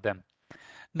is one of them.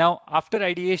 Now, after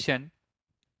ideation,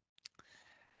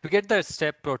 to get the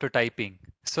step prototyping.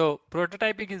 So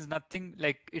prototyping is nothing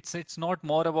like it's not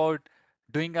more about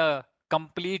doing a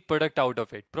complete product out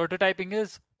of it. Prototyping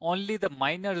is only the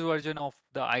minor version of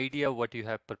the idea what you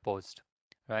have proposed,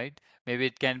 right? Maybe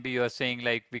it can be you're saying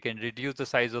like we can reduce the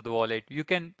size of the wallet. You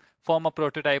can form a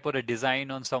prototype or a design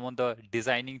on some of the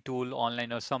designing tool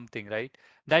online or something, right?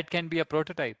 That can be a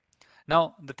prototype.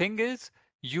 Now the thing is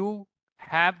you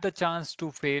have the chance to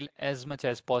fail as much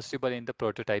as possible in the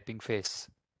prototyping phase.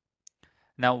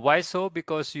 Now, why so?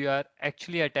 Because you are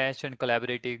actually attached and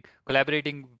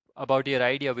collaborating about your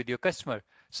idea with your customer.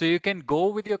 So you can go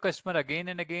with your customer again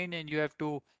and again, and you have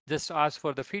to just ask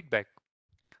for the feedback.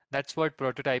 That's what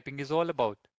prototyping is all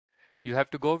about. You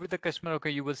have to go with the customer. Okay,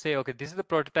 you will say, okay, this is the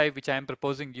prototype which I am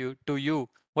proposing you to you.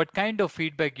 What kind of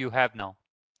feedback you have now?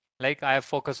 Like I have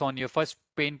focused on your first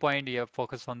pain point, you have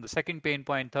focused on the second pain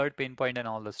point, third pain point, and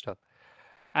all the stuff.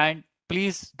 And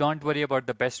please don't worry about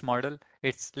the best model.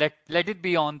 It's let it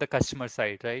be on the customer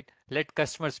side, right? Let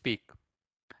customer speak.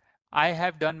 I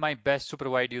have done my best to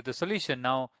provide you the solution.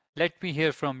 Now let me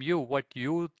hear from you what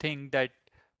you think that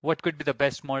what could be the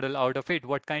best model out of it,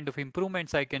 what kind of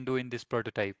improvements I can do in this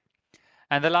prototype.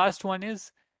 And the last one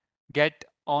is get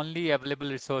only available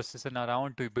resources and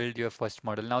around to build your first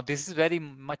model. Now, this is very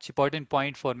much important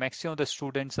point for maximum of the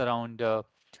students around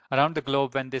the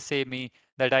globe when they say me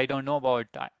that I don't know about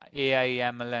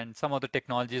AI, ML, and some of the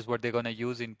technologies what they're going to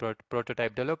use in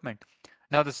prototype development.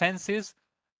 Now, the sense is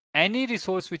any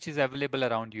resource which is available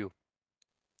around you,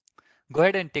 go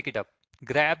ahead and take it up.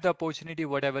 Grab the opportunity,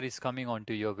 whatever is coming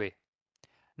onto your way.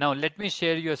 Now, let me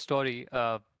share you a story.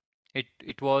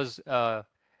 It was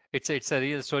it's a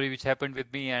real story which happened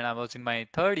with me, and I was in my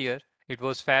third year. It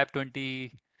was Feb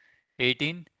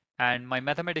 2018, and my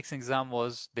mathematics exam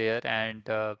was there, and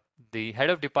the head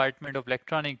of department of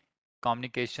electronic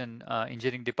communication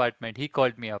engineering department he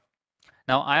called me up.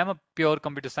 Now I am a pure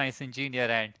computer science engineer,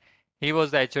 and he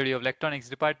was the HOD of electronics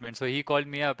department. So he called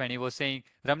me up and he was saying,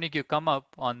 Ramnik, you come up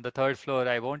on the third floor.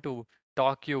 I want to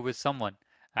talk you with someone.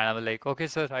 And I was like, okay,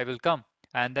 sir, I will come.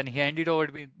 And then he handed over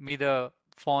me the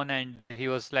phone and he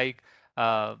was like,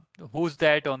 uh, who's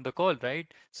that on the call,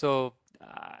 right? So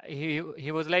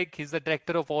he was like, he's the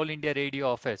director of All India Radio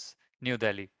Office, New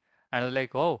Delhi. And I was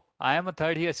like, oh, I am a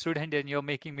third year student and you're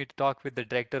making me to talk with the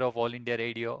director of All India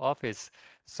Radio Office.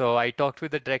 So I talked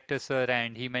with the director, sir,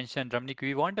 and he mentioned, Ramnik,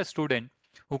 we want a student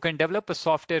who can develop a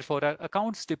software for our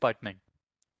accounts department.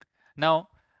 Now,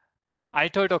 I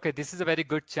thought, okay, this is a very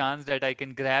good chance that I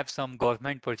can grab some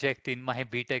government project in my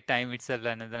BTech time itself.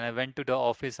 And then I went to the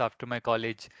office after my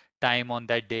college time on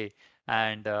that day.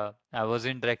 And I was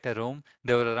in director room.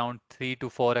 There were around 3 to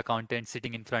 4 accountants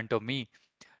sitting in front of me.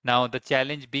 Now, the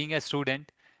challenge being a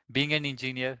student, being an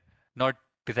engineer, not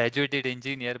graduated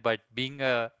engineer, but being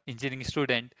a engineering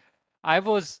student, I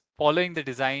was following the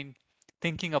design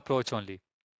thinking approach only.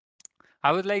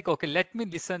 I was like, okay, let me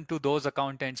listen to those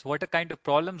accountants, what are kind of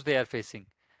problems they are facing.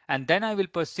 And then I will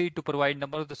proceed to provide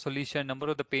number of the solution, number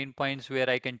of the pain points where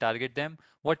I can target them,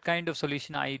 what kind of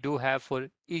solution I do have for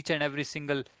each and every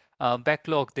single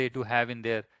backlog they do have in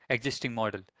their existing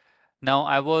model. Now,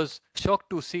 I was shocked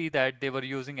to see that they were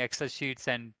using Excel sheets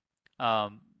and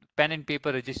um, pen and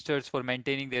paper registers for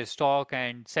maintaining their stock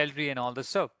and salary and all the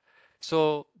stuff.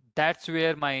 So that's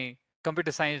where my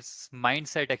computer science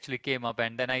mindset actually came up.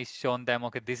 And then I shown them,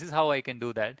 okay, this is how I can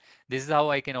do that. This is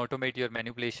how I can automate your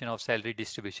manipulation of salary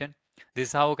distribution. This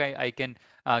is how I can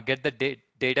get the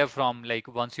data from, like,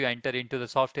 once you enter into the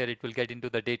software, it will get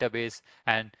into the database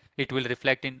and it will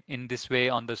reflect in this way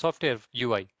on the software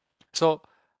UI. So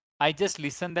I just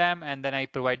listened them and then I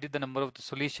provided the number of the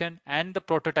solution and the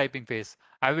prototyping phase.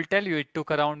 I will tell you it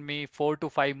took around me 4 to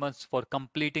 5 months for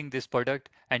completing this product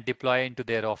and deploy into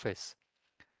their office.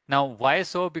 Now, why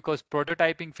so? Because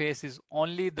prototyping phase is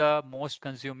only the most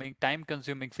consuming, time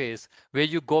consuming phase where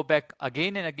you go back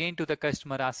again and again to the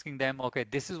customer asking them, okay,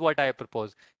 this is what I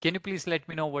propose. Can you please let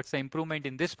me know what's the improvement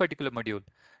in this particular module?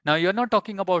 Now, you're not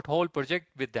talking about whole project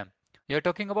with them. You're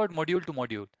talking about module to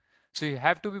module. So you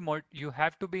have to be more, you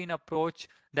have to be in approach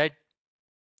that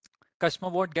customer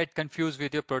won't get confused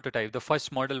with your prototype, the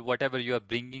first model, whatever you are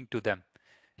bringing to them.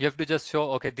 You have to just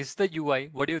show, okay, this is the UI.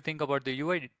 What do you think about the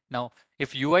UI? Now,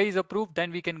 if UI is approved,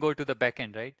 then we can go to the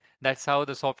backend, right? That's how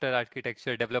the software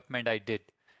architecture development I did.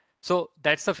 So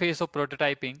that's the phase of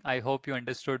prototyping. I hope you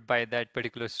understood by that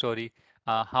particular story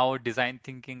how design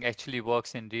thinking actually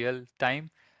works in real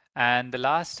time. And the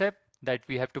last step that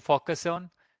we have to focus on,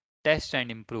 test and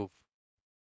improve.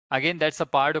 Again, that's a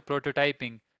part of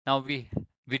prototyping. Now we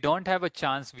don't have a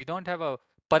chance, we don't have a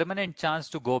permanent chance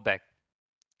to go back.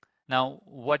 Now,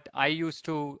 what I used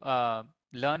to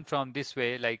learn from this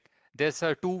way, like there's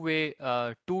a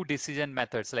two decision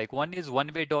methods. Like one is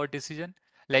one-way door decision.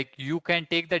 Like you can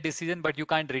take the decision, but you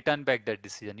can't return back that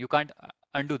decision. You can't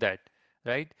undo that,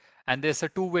 right? And there's a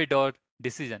two-way door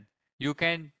decision. You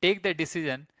can take the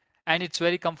decision, and it's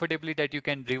very comfortably that you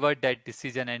can revert that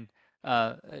decision and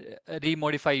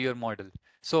remodify your model.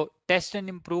 So test and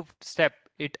improve step,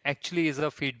 it actually is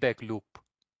a feedback loop.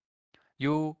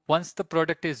 You, once the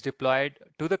product is deployed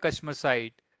to the customer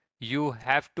side, you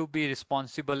have to be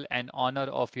responsible and honor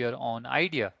of your own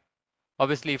idea.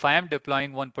 Obviously, if I am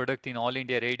deploying one product in All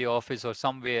India Radio Office or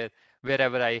somewhere,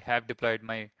 wherever I have deployed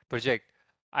my project,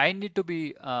 I need to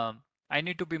be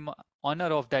honor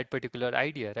of that particular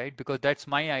idea, right? Because that's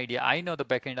my idea. I know the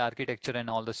backend architecture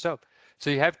and all the stuff. So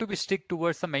you have to be stick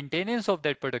towards the maintenance of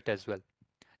that product as well.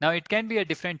 Now it can be a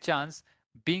different chance.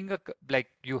 Being a like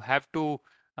you have to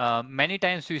many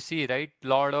times we see, right,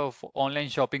 lot of online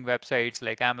shopping websites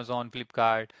like Amazon,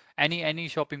 Flipkart, any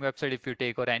shopping website if you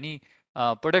take, or any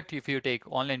product if you take,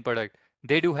 online product,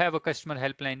 they do have a customer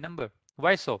helpline number.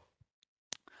 Why so?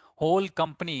 Whole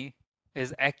company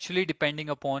is actually depending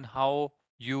upon how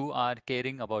you are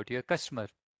caring about your customer,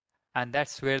 and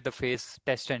that's where the phase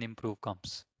test and improve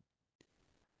comes.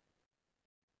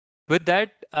 With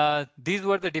that, these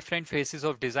were the different phases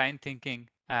of design thinking.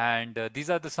 And these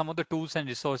are some of the tools and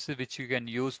resources which you can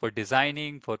use for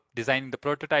designing the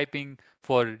prototyping,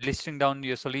 for listing down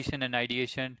your solution and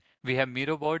ideation. We have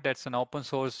Miroboard, that's an open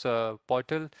source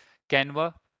portal,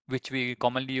 Canva, which we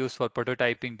commonly use for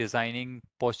prototyping, designing,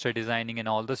 poster designing, and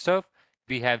all the stuff.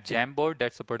 We have Jamboard,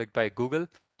 that's a product by Google,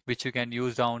 which you can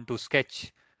use down to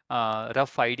sketch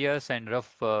rough ideas and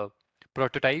rough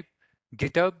prototype.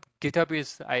 GitHub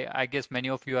is, I guess many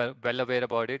of you are well aware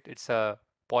about it. It's a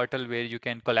portal where you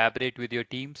can collaborate with your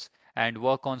teams and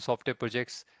work on software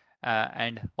projects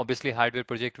and obviously hardware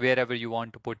project wherever you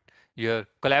want to put your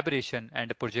collaboration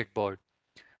and a project board.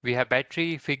 We have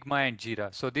Battery, Figma, and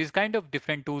Jira. So these kind of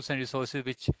different tools and resources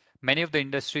which many of the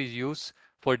industries use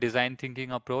for design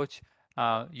thinking approach.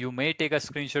 You may take a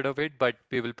screenshot of it, but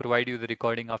we will provide you the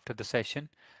recording after the session,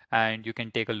 and you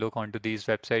can take a look onto these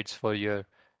websites for your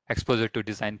exposure to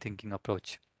design thinking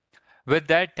approach. With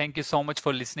that, thank you so much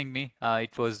for listening me.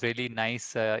 It was really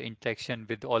nice interaction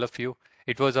with all of you.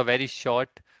 It was a very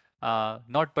short,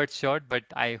 not but short, but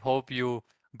I hope you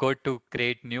got to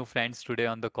create new friends today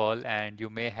on the call, and you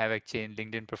may have exchanged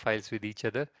LinkedIn profiles with each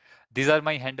other. These are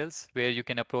my handles where you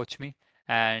can approach me,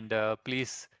 and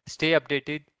please stay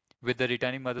updated with the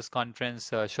Returning Mothers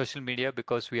Conference social media,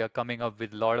 because we are coming up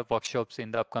with a lot of workshops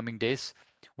in the upcoming days,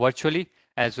 virtually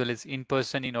as well as in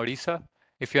person in Odisha.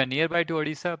 If you are nearby to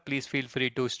Odisha, please feel free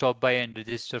to stop by and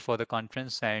register for the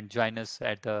conference and join us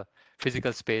at the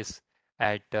physical space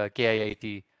at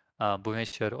KIIT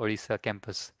Bhubaneswar Odisha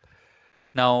campus.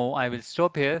 Now I will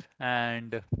stop here,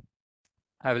 and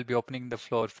I will be opening the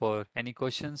floor for any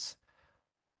questions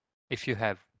if you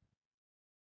have.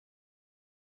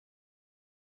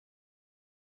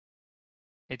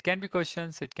 It can be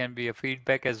questions, it can be a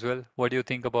feedback as well. What do you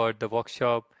think about the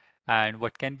workshop and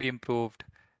what can be improved?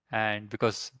 And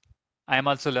because I'm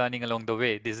also learning along the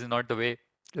way, this is not the way,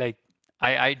 like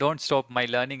I don't stop my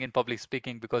learning in public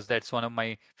speaking because that's one of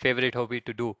my favorite hobby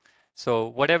to do. So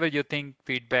whatever you think,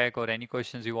 feedback or any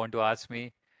questions you want to ask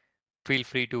me, feel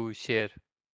free to share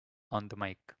on the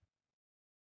mic.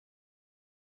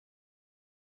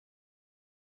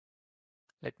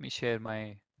 Let me share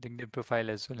my LinkedIn profile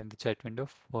as well in the chat window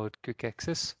for quick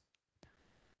access.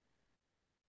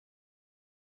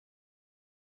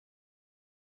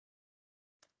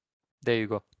 There you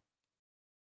go.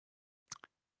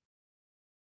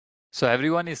 So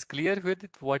everyone is clear with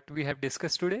what we have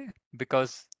discussed today,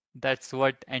 because that's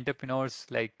what entrepreneurs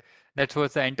like. That's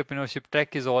what the entrepreneurship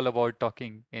track is all about,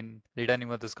 talking in Returning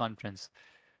with this conference.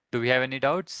 Do we have any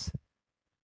doubts?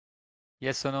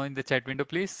 Yes or no in the chat window,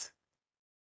 please.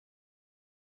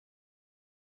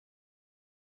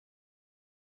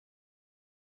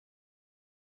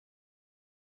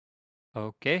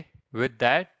 Okay. With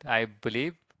that, I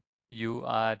believe you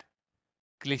are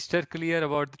crystal clear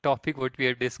about the topic what we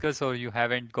have discussed, or you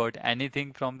haven't got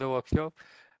anything from the workshop.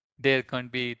 There can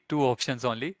be two options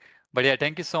only. But yeah,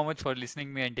 thank you so much for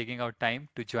listening me and taking out time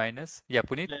to join us. Yeah,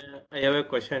 Puneet. I have a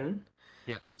question.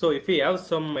 Yeah. So if we have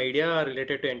some idea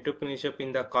related to entrepreneurship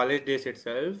in the college days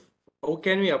itself, how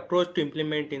can we approach to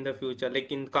implement in the future?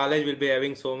 Like in college, we'll be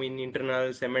having so many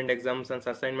internal cement exams and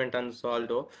assignment and so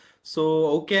although.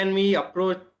 So how can we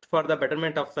approach for the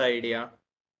betterment of the idea?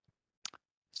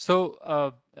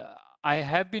 So I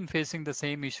have been facing the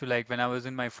same issue. Like when I was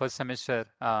in my first semester,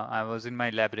 I was in my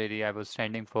library. I was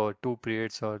standing for 2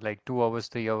 periods or like 2 hours,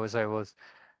 3 hours. I was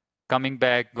coming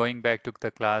back, going back to the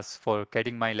class for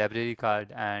getting my library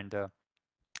card, and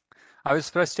I was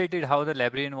frustrated how the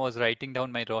librarian was writing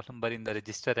down my roll number in the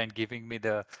register and giving me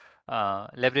the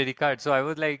library card. So I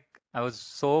was like, I was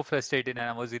so frustrated and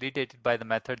I was irritated by the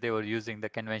method they were using, the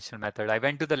conventional method. I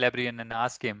went to the librarian and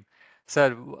asked him,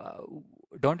 "Sir,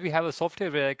 don't we have a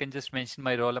software where I can just mention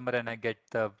my roll number and I get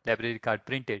the library card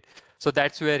printed?" So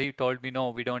that's where he told me,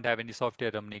 "No, we don't have any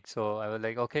software, Ramnik." So I was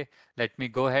like, "Okay, let me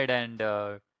go ahead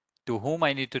and." To whom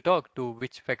I need to talk, to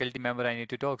which faculty member I need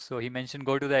to talk. So he mentioned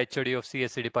go to the HOD of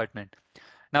CSE department.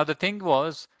 Now the thing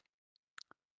was,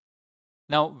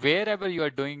 now wherever you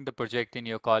are doing the project in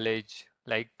your college,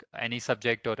 like any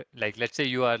subject, or like let's say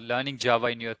you are learning Java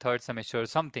in your third semester or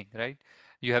something, right?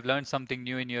 You have learned something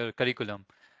new in your curriculum.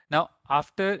 Now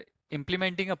after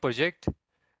implementing a project,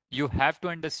 you have to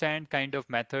understand kind of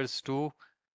methods to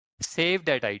save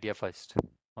that idea first.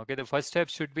 Okay, the first step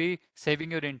should be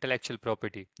saving your intellectual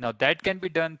property. Now that can be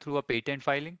done through a patent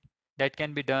filing, that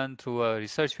can be done through a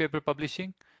research paper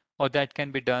publishing, or that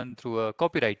can be done through a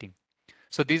copywriting.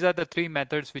 So these are the three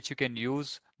methods which you can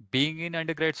use being in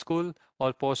undergrad school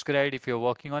or postgrad. If you're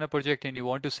working on a project and you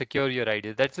want to secure your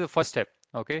idea, that's the first step.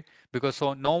 Okay, because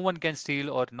so no one can steal,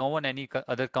 or no one, any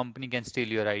other company can steal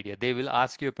your idea. They will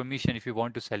ask you permission if you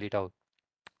want to sell it out.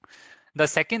 The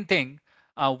second thing,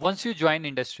 once you join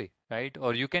industry, right,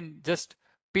 or you can just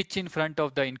pitch in front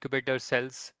of the incubator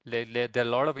cells. There are a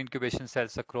lot of incubation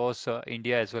cells across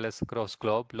India as well as across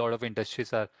globe. A lot of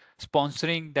industries are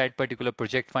sponsoring that particular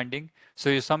project funding. So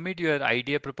you submit your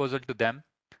idea proposal to them.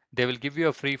 They will give you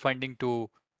a free funding to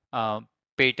uh,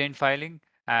 patent filing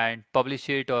and publish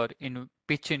it, or in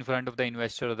pitch in front of the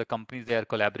investor or the companies they are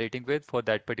collaborating with for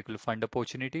that particular fund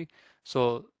opportunity.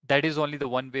 So that is only the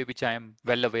one way which I am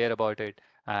well aware about it.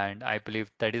 And I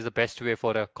believe that is the best way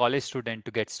for a college student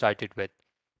to get started with.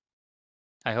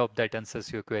 I hope that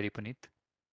answers your query, Puneet.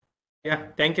 Yeah,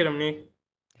 thank you, Ramni.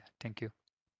 Thank you.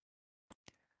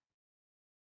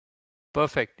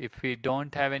 Perfect. If we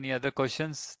don't have any other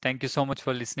questions, thank you so much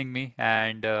for listening me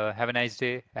and have a nice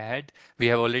day ahead. We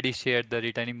have already shared the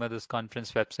Returning Mothers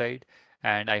Conference website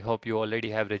and I hope you already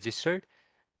have registered.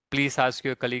 Please ask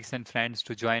your colleagues and friends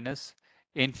to join us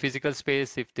in physical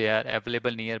space if they are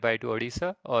available nearby to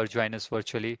Odisha or join us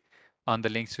virtually on the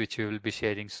links which we will be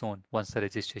sharing soon once the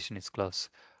registration is closed.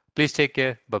 Please take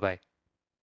care. Bye-bye.